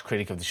really harsh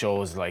critic of the show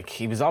was like,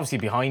 he was obviously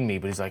behind me,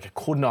 but he's like,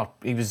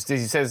 he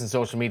says in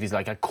social media, he's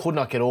like, I could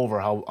not get over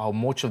how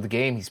much of the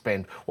game he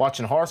spent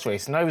watching horse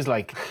race. And I was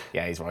like,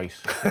 yeah, he's right.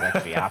 He's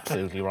actually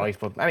absolutely right.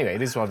 But anyway,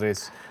 this is what it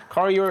is.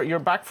 Corey, you're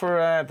back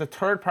for the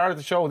third part of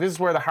the show. This is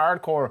where the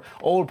hardcore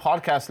old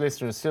podcast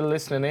listeners are still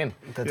listening in.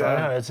 The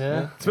diehards,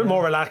 yeah. It's a bit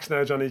more relaxed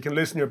now, Johnny. You can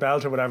loosen your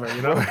belt or whatever,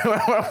 you know.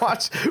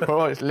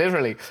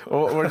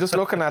 We're just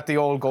looking at the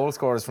old goal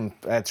scorers from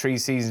 3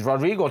 seasons.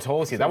 Rodrigo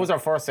Tosi, that was our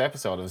first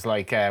episode. It was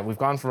like we've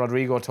gone from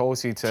Rodrigo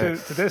Tosi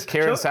to this.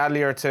 Kieran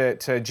Sadlier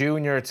to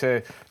Junior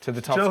to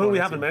the top. Do you know who we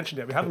haven't mentioned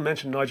yet? We haven't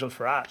mentioned Nigel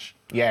Farage.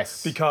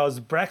 Yes. Because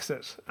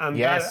Brexit. And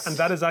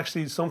that is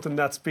actually something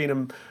that's been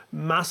a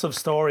massive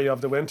story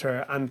of the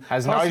winter. And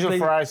has Nigel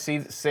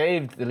Farage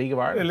saved the League of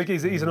Ireland? Look,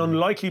 he's an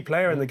unlikely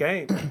player in the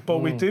game. But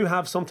we do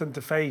have something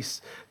to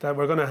face that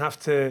we're going to have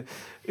to,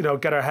 you know,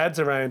 get our heads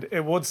around.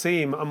 It would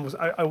seem,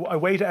 I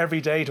wait every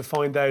day to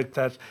find out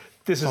that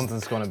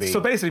something's going to be.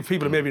 So basically,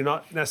 people have maybe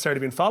not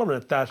necessarily been following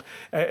it, that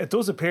it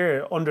does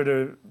appear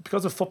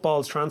because of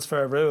football's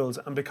transfer rules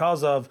and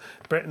because of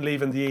Britain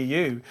leaving the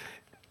EU,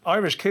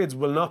 Irish kids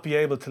will not be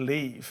able to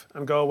leave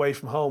and go away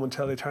from home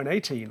until they turn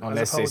 18.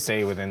 Unless they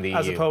stay within the EU.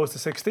 As opposed to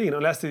 16,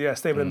 unless they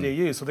stay within the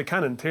EU. So they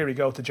can, in theory,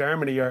 go to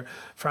Germany or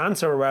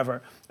France or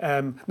wherever.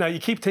 Now, you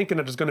keep thinking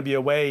that there's going to be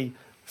a way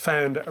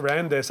found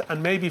around this,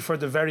 and maybe for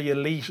the very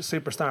elite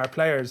superstar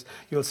players,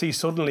 you'll see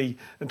suddenly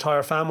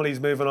entire families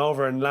moving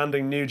over and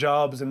landing new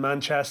jobs in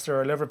Manchester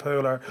or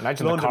Liverpool or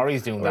Imagine London, the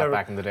Corries doing that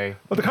back in the day.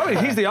 Well, the Corrie,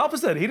 he's the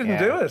opposite. He didn't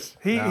do it.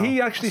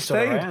 He actually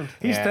stayed.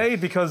 He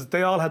stayed because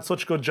they all had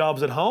such good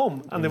jobs at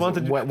home, and they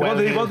wanted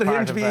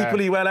him to be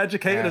equally well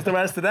educated as the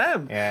rest of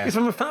them. Yeah. He's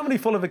from a family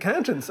full of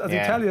accountants, as he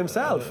tell you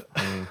himself.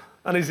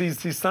 And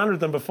he's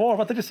slandered them before.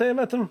 What did you say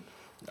about them?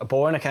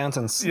 Born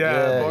accountants.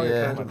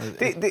 Accountants.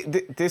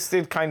 This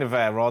did kind of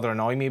rather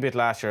annoy me a bit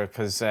last year,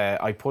 because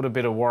I put a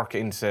bit of work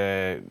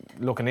into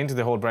looking into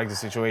the whole Brexit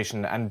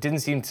situation and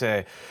didn't seem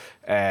to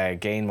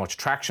gain much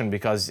traction,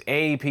 because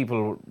A,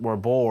 people were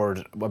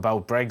bored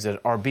about Brexit,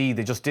 or B,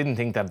 they just didn't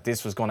think that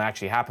this was going to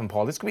actually happen,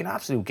 Paul. This could be an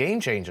absolute game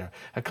changer,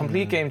 a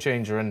complete game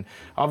changer, and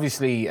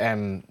obviously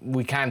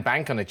we can't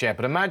bank on it yet,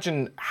 but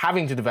imagine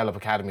having to develop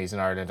academies in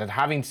Ireland and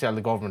having to tell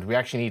the government we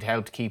actually need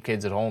help to keep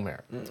kids at home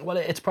here. Well,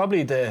 it's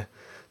probably the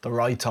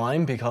right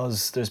time,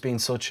 because there's been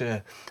such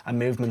a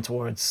movement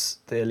towards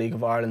the League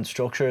of Ireland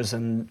structures,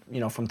 and you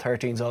know, from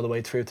 13s all the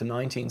way through to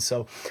 19s,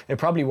 so it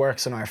probably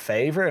works in our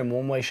favour in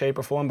one way, shape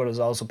or form, but it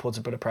also puts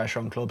a bit of pressure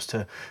on clubs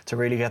to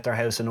really get their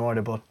house in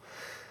order. But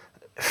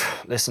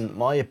listen,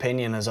 my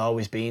opinion has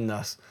always been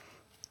that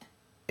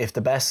if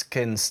the best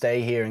can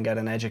stay here and get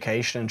an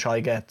education and try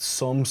get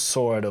some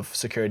sort of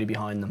security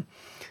behind them,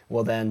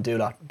 well then do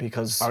that,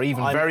 because or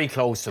even very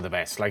close to the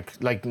best, like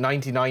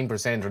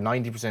 99% or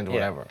 90% or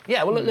whatever.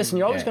 Yeah, well listen,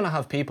 you're always going to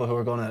have people who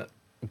are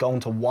going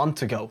to want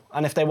to go,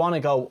 and if they want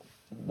to go,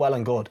 well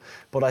and good.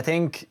 But I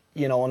think,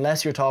 you know,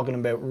 unless you're talking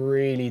about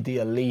really the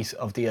elite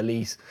of the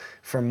elite,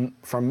 from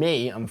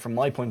me and from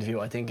my point of view,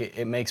 I think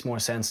it makes more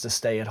sense to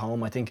stay at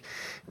home. I think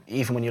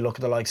even when you look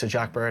at the likes of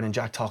Jack Byrne, and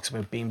Jack talks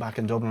about being back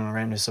in Dublin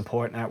around his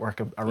support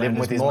network, around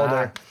his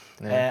mother.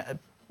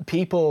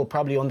 People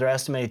probably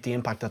underestimate the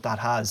impact that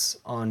has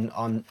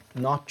on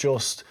not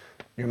just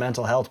your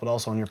mental health, but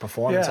also on your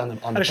performance on the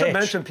pitch. And I should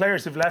mention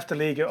players who've left the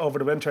league over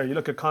the winter. You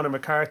look at Conor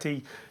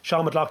McCarthy,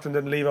 Sean McLaughlin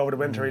didn't leave over the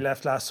winter, he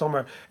left last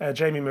summer,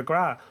 Jamie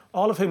McGrath,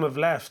 all of whom have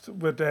left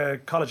with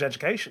college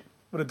education.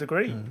 with a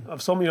degree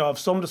of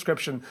some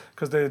description,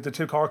 because the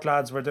two Cork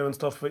lads were doing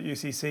stuff with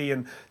UCC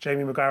and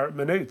Jamie McGarrett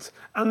Maynooth,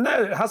 and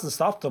now it hasn't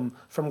stopped them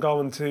from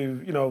going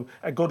to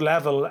a good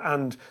level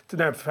and to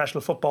now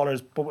professional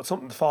footballers, but with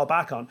something to fall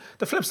back on.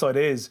 The flip side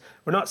is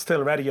we're not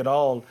still ready at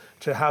all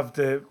to have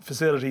the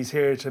facilities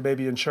here to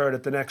maybe ensure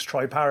that the next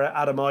Troy Parrott,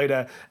 Adam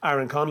Ida,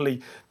 Aaron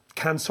Connolly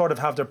can sort of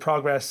have their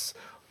progress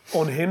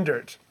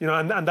unhindered,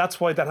 and that's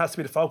why that has to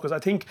be the focus. I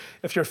think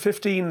if you're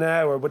 15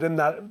 now, or within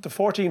that, the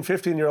 14,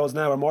 15-year-olds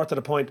now are more to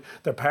the point,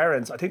 their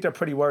parents, I think they're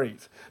pretty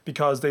worried,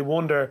 because they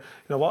wonder,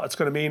 what it's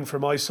going to mean for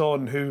my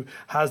son who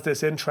has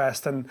this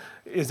interest. And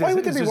why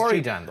would they be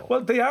worried, Dan, though?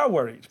 Well, they are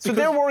worried. So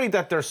they're worried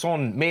that their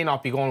son may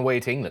not be going away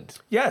to England?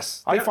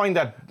 Yes. I find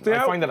that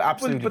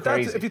absolutely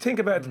crazy. If you think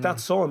about it, that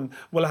son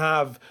will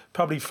have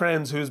probably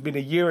friends who's been a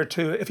year or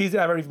two, if he's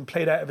ever even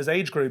played out of his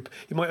age group,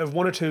 he might have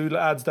one or two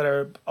lads that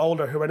are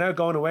older who are now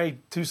going away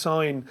to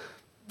sign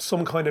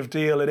some kind of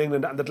deal in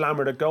England, and the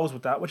glamour that goes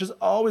with that, which is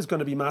always going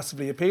to be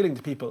massively appealing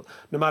to people,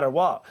 no matter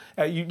what.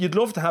 You'd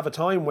love to have a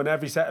time when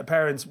every set of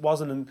parents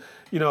wasn't,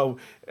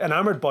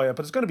 enamoured by it,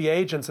 but there's going to be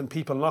agents and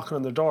people knocking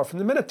on their door. From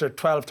the minute they're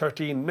 12,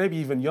 13, maybe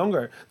even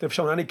younger, they've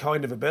shown any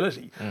kind of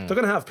ability. They're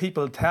going to have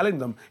people telling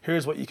them,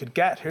 here's what you could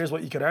get, here's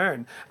what you could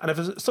earn. And if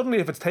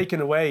it's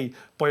taken away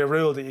by a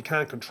rule that you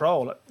can't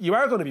control, you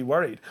are going to be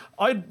worried.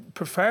 I'd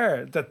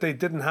prefer that they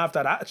didn't have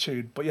that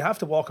attitude, but you have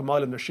to walk a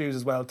mile in their shoes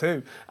as well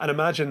too. And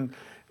imagine,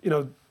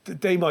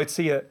 they might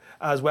see it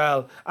as,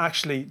 well,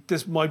 actually,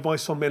 my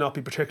son may not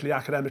be particularly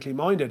academically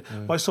minded.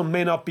 My son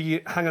may not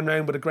be hanging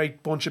around with a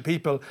great bunch of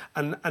people,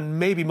 and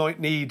maybe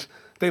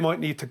they might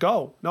need to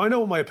go. Now, I know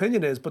what my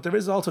opinion is, but there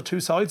is also two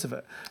sides of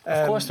it.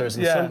 Of course there's.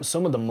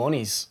 Some of the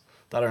monies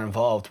that are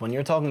involved, when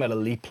you're talking about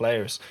elite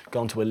players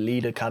going to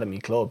elite academy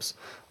clubs,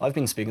 I've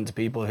been speaking to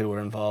people who were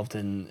involved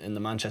in the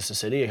Manchester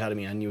City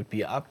Academy, and you would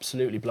be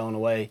absolutely blown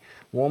away.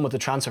 One, with the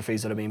transfer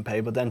fees that are being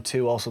paid, but then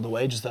two, also the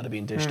wages that are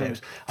being dished out.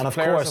 And of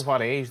players course, of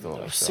what age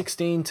though?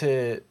 16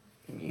 to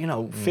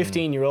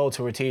 15-year-olds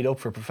who are teed up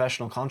for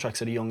professional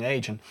contracts at a young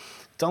age, and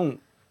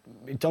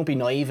don't be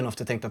naive enough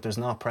to think that there's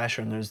not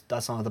pressure, and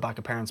that's not at the back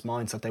of parents'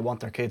 minds, that they want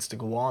their kids to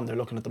go on. They're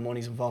looking at the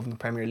monies involved in the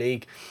Premier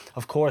League.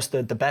 Of course,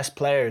 the best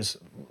players,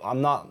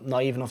 I'm not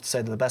naive enough to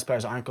say that the best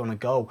players aren't going to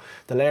go.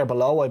 The layer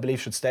below, I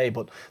believe, should stay,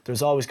 but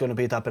there's always going to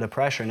be that bit of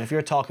pressure. And if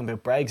you're talking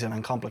about Brexit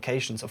and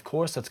complications, of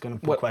course that's going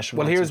to put question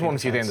marks. Well, here's one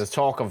for you then. There's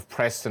talk of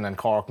Preston and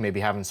Cork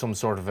maybe having some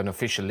sort of an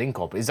official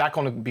link-up. Is that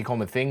going to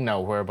become a thing now,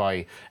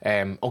 whereby,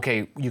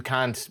 you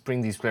can't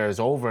bring these players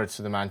over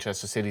to the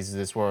Manchester Cities of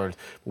this world,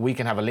 but we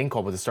can have a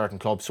link-up with a certain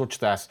club such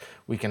that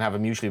we can have a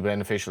mutually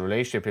beneficial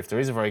relationship? If there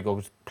is a very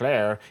good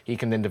player, he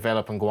can then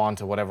develop and go on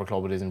to whatever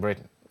club it is in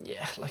Britain.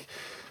 Yeah,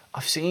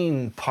 I've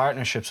seen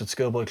partnerships with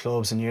schoolboy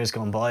clubs in years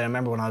gone by. I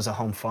remember when I was at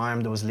Home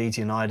Farm, there was Leeds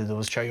United, there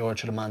was Cherry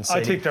Orchard and Man City.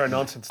 I think they're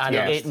nonsense. And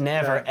it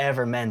never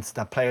ever meant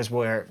that players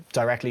were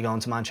directly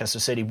going to Manchester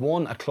City.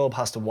 One, a club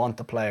has to want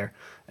the player.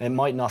 It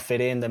might not fit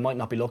in, they might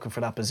not be looking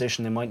for that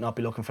position, they might not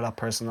be looking for that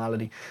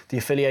personality. The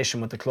affiliation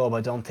with the club,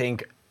 I don't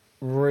think,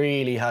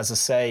 really has a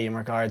say in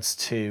regards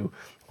to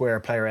where a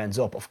player ends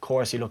up. Of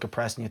course, you look at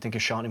Preston, you think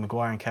of Shawnee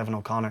Maguire and Kevin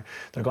O'Connor.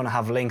 They're going to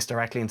have links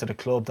directly into the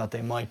club that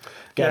they might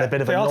get a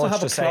bit of a nudge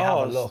to say, have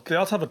a look. They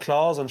also have a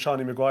clause on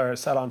Shawnee Maguire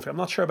set on. I'm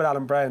not sure about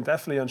Alan Brown,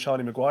 definitely on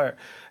Shawnee Maguire.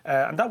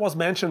 And that was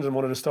mentioned in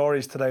one of the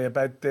stories today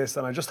about this,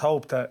 and I just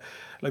hope that,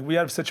 we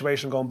had a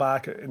situation going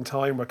back in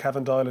time where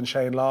Kevin Doyle and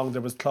Shane Long,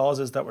 there was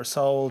clauses that were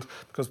sold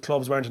because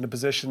clubs weren't in a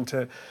position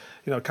to,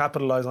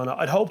 capitalise on it.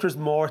 I'd hope there's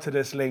more to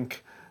this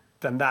link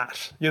than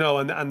that,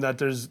 and that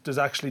there's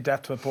actually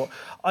depth to it. But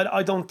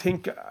I don't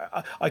think,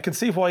 I can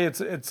see why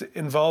it's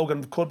in vogue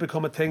and could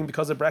become a thing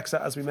because of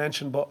Brexit, as we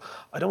mentioned, but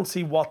I don't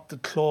see what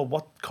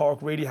Cork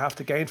really have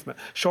to gain from it.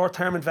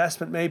 Short-term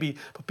investment maybe,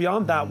 but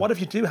beyond that, what if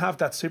you do have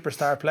that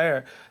superstar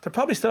player? They're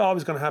probably still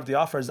always going to have the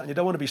offers, and you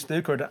don't want to be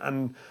snookered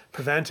and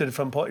prevented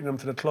from putting them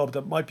to the club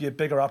that might be a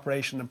bigger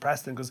operation than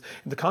Preston, because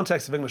in the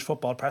context of English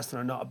football, Preston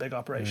are not a big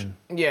operation.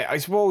 Yeah, I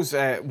suppose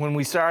when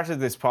we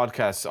started this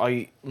podcast,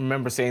 I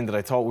remember saying that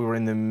I thought we were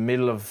in the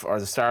middle of,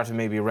 or the start of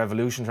maybe a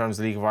revolution in terms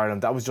of the League of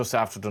Ireland. That was just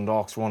after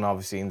Dundalk's run,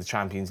 obviously, in the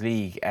Champions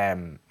League.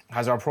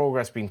 Has our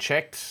progress been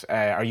checked?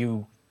 Are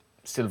you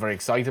still very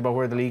excited about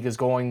where the league is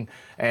going?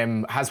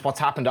 Has what's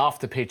happened off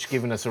the pitch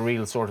given us a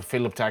real sort of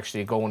fill-up to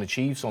actually go and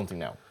achieve something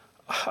now?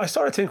 I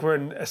sort of think we're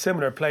in a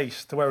similar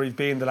place to where we've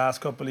been the last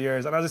couple of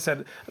years. And as I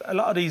said, a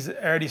lot of these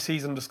early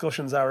season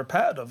discussions are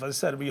repetitive. As I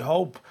said, we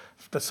hope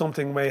that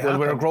something may happen.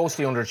 Well, we're a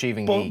grossly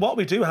underachieving But league. what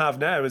we do have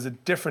now is a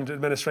different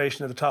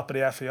administration at the top of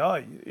the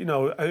FAI,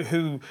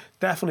 who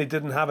definitely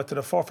didn't have it to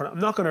the forefront. I'm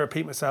not going to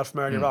repeat myself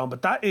from earlier on,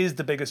 but that is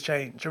the biggest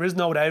change. There is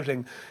no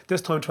doubting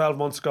this time 12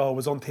 months ago it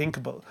was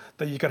unthinkable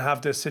that you could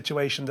have this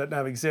situation that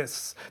now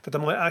exists, that there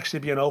might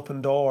actually be an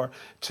open door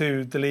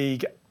to the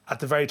league at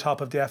the very top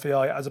of the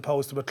FAI as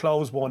opposed to a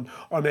closed one,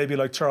 or maybe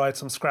like throw out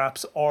some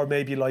scraps, or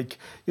maybe like,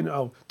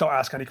 don't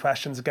ask any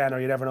questions again,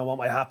 or you never know what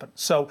might happen.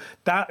 So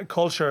that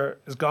culture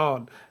is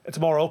gone. It's a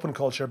more open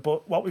culture.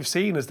 But what we've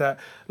seen is that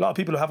a lot of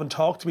people who haven't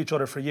talked to each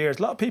other for years,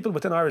 a lot of people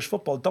within Irish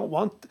football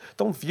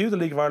don't view the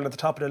League of Ireland at the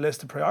top of their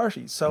list of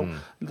priorities. So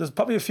there's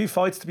probably a few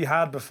fights to be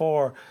had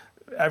before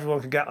everyone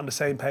can get on the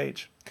same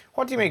page.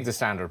 What do you make of the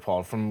standard,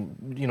 Paul? From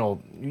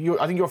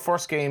I think your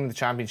first game in the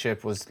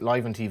Championship was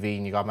live on TV,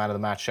 and you got man of the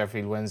match,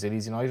 Sheffield Wednesday,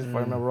 Leeds United, if I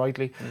remember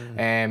rightly.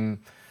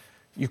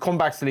 You come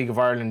back to the League of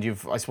Ireland.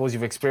 I suppose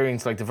you've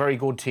experienced like the very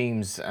good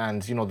teams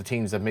and the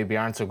teams that maybe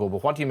aren't so good.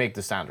 But what do you make of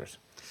the standard?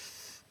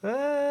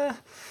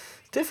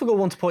 Difficult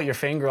one to put your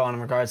finger on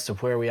in regards to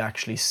where we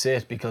actually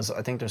sit, because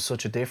I think there's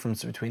such a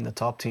difference between the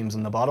top teams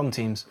and the bottom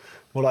teams.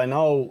 What I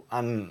know,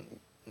 and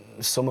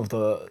some of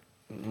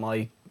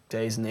my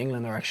days in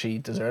England are actually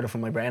deserted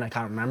from my brain, I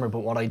can't remember,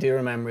 but what I do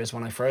remember is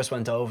when I first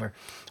went over,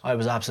 I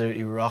was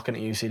absolutely rocking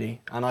at UCD,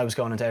 and I was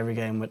going into every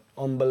game with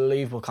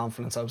unbelievable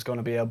confidence I was going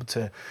to be able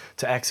to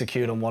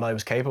execute on what I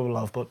was capable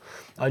of. But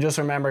I just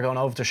remember going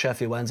over to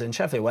Sheffield Wednesday, and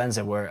Sheffield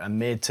Wednesday were a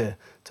mid to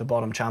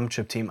bottom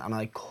Championship team, and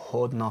I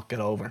could not get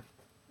over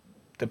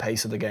the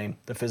pace of the game,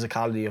 the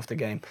physicality of the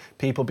game,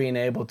 people being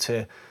able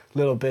to,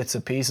 little bits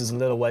and pieces and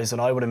little ways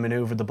that I would have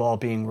manoeuvred the ball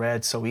being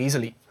read so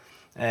easily.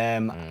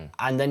 And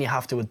then you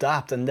have to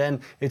adapt, and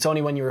then it's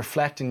only when you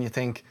reflect and you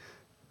think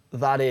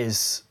that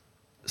is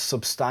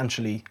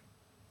substantially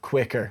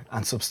quicker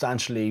and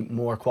substantially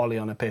more quality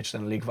on a pitch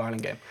than a League of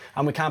Ireland game.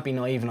 And we can't be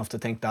naive enough to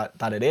think that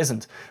it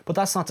isn't. But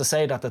that's not to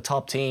say that the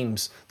top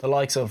teams, the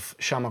likes of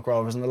Shamrock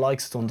Rovers and the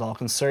likes of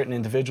Dundalk and certain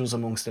individuals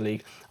amongst the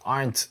league,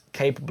 aren't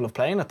capable of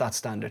playing at that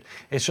standard.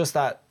 It's just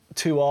that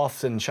too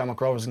often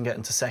Shamrock Rovers can get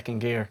into second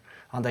gear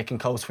and they can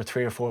coast for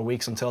 3 or 4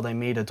 weeks until they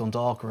meet a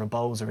Dundalk or a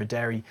Bows or a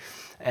Derry.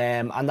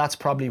 And that's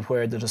probably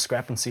where the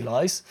discrepancy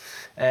lies.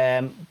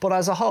 But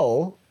as a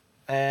whole,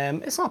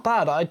 it's not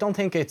bad. I don't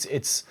think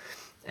it's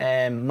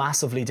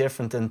massively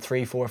different than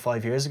 3, 4,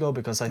 5 years ago,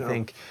 because I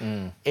think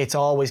it's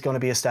always going to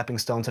be a stepping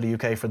stone to the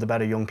UK for the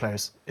better young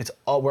players.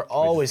 We're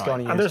always going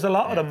to use. And there's a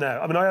lot of them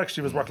now. I mean, I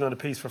actually was working on a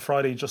piece for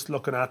Friday just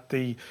looking at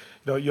the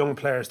young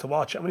players to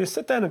watch. And when you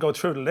sit down and go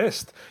through the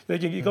list,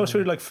 you go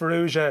through like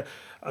Farouja,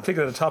 I'm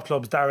thinking of the top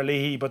clubs, Dara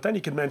Leahy, but then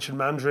you can mention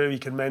Mandrew, you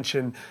can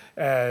mention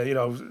Danny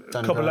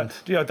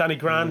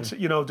Grant.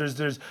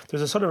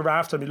 There's a sort of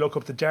raft. And you look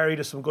up to Derry,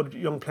 there's some good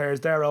young players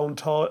there, Owen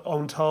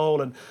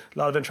Toll, and a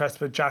lot of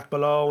interest with Jack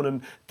Malone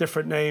and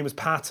different names.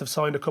 Pats have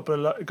signed a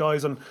couple of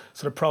guys on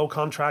sort of pro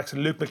contracts,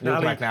 and Luke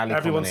McNally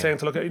everyone's saying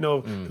to look at,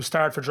 who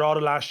started for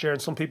Drogheda last year,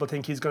 and some people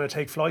think he's going to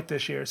take flight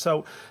this year.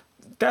 So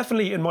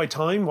definitely in my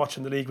time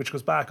watching the league, which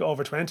goes back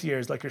over 20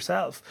 years like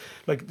yourself,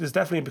 like there's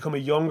definitely become a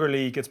younger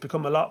league. It's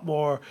become a lot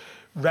more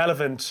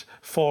relevant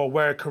for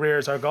where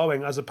careers are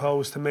going, as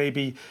opposed to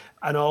maybe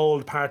an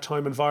old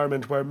part-time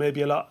environment where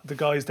maybe a lot of the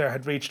guys there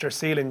had reached their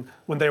ceiling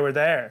when they were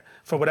there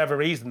for whatever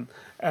reason.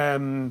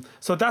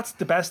 So that's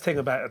the best thing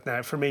about it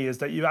now for me, is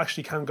that you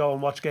actually can go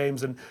and watch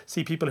games and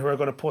see people who are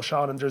going to push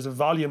on, and there's a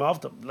volume of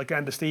them, like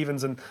Enda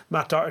Stevens and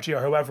Matt Doherty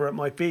or whoever it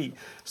might be.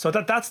 So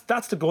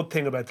that's the good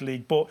thing about the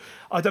league. But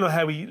I don't know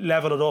how we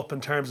level it up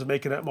in terms of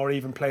making it a more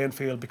even playing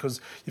field,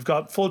 because you've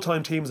got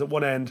full-time teams at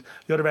one end,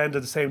 the other end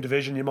of the same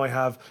division you might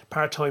have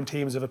part-time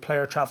teams of a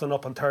player travelling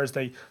up on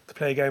Thursday to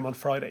play a game on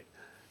Friday.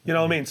 You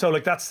know what I mean? So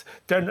like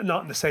they're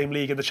not in the same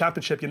league. In the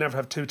Championship, you never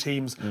have two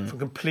teams from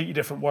completely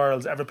different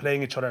worlds ever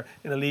playing each other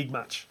in a league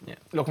match. Yeah.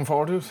 Looking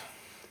forward to it?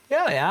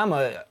 Yeah, I am.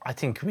 I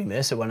think we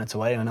miss it when it's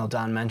away. I know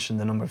Dan mentioned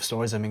the number of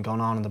stories that have been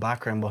going on in the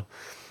background, but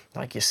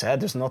like you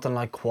said, there's nothing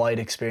like quite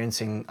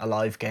experiencing a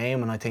live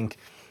game. And I think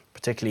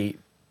particularly,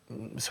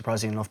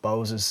 surprisingly enough,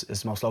 Bows is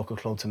the most local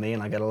club to me,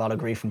 and I get a lot of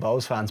grief from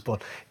Bows fans,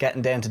 but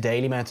getting down to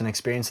Dalymount and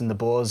experiencing the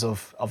buzz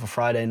of a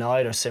Friday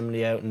night, or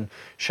similarly out in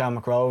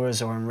Shamrock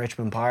Rovers or in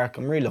Richmond Park,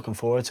 I'm really looking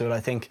forward to it. I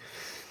think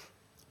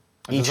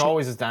there's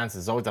always this dance,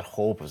 there's always that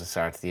hope at the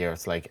start of the year.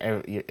 It's like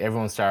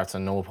everyone starts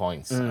on no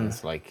points, and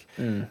it's like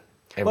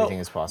everything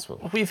is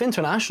possible. We've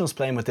internationals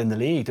playing within the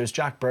league. There's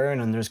Jack Byrne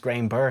and there's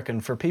Graham Burke,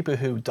 and for people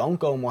who don't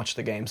go and watch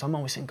the games, I'm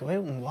always saying go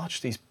out and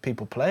watch these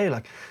people play.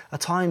 Like at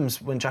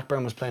times when Jack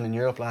Byrne was playing in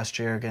Europe last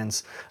year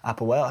against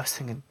Applewell, I was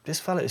thinking this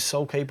fella is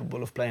so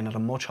capable of playing at a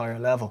much higher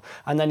level.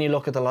 And then you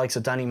look at the likes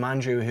of Danny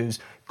Mandrew, who's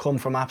come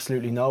from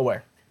absolutely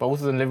nowhere.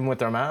 Both of them living with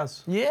their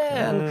mas.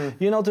 Yeah, and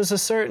there's a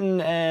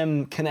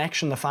certain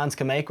connection the fans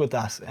can make with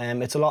that.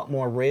 It's a lot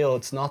more real.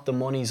 It's not the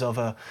monies of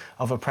a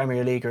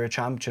Premier League or a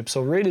Championship. So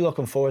really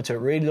looking forward to it.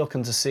 Really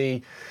looking to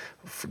see,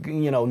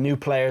 new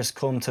players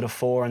come to the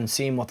fore, and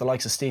seeing what the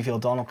likes of Stevie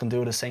O'Donnell can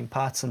do at St.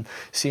 Pat's, and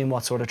seeing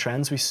what sort of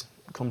trends we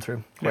come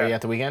through. Where are you at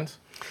the weekend?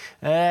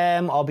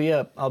 I'll be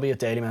at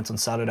Dalymount on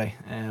Saturday.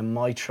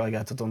 Might try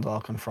get to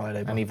Dundalk on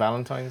Friday. Any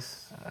Valentines?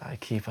 I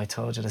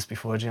told you this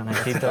before, John.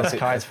 I keep those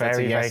cards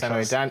very, very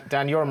close. Anyway.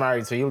 Dan, you're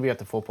married, so you'll be at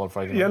the football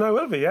Friday night. Yeah, no, I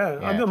will be, yeah.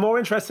 I'm more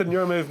interested in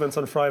your movements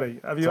on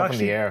Friday. Have you it's up in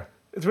the air.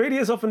 It really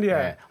is up in the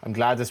air. I'm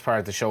glad this part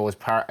of the show is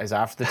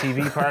after the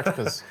TV part,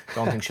 because I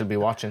don't think she'll be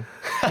watching.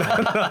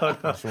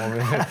 She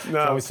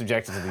won't be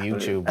subjected to the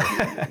YouTube.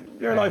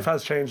 Your life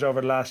has changed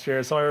over the last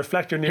year, so I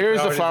reflect your new Here's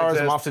the priorities flowers.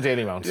 exist. I'm off to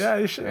Daily Mount. Yeah,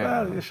 you should.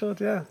 Well, you should.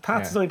 Yeah,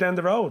 Pats is only down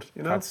the road.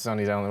 You know. Pats is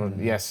only down the road.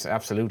 Yes,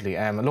 absolutely.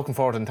 Looking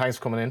forward, and thanks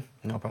for coming in.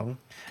 No problem.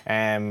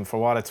 For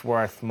what it's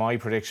worth, my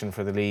prediction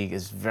for the league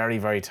is very,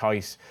 very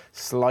tight.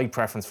 Slight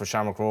preference for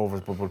Shamrock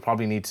Rovers, but we'll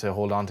probably need to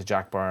hold on to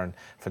Jack Byrne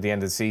for the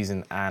end of the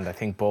season, and I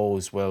think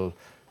Bows will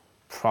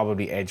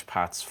probably edge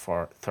Pats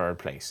for third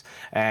place.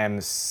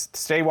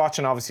 Stay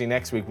watching. Obviously,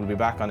 next week we'll be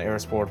back on Air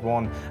Sport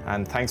 1,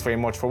 and thanks very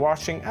much for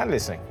watching and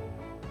listening.